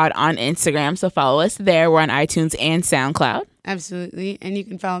City Pod on Instagram. So follow us there. We're on iTunes and SoundCloud. Absolutely. And you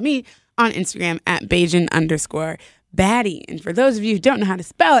can follow me on Instagram at Bajan_Baddie. And for those of you who don't know how to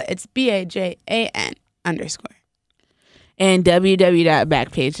spell it, it's BAJAN_. And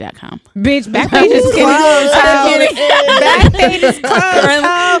www.backpage.com. Bitch, Backpage is closed. Backpage is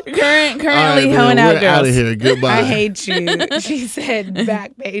closed. Currently hoeing out girls. Out of here. Goodbye. I hate you. She said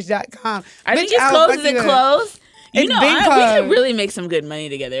backpage.com. I think it's closed. Is it closed? It's been closed. We could really make some good money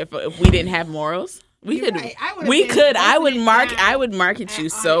together if we didn't have morals. We could. Right. I would market you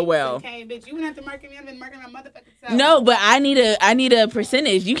so well. Okay, bitch, you wouldn't have to market me. I've been marketing my motherfucking self. No, but I need a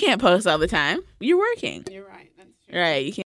percentage. You can't post all the time. You're working. You're right. That's true. Right. You can't.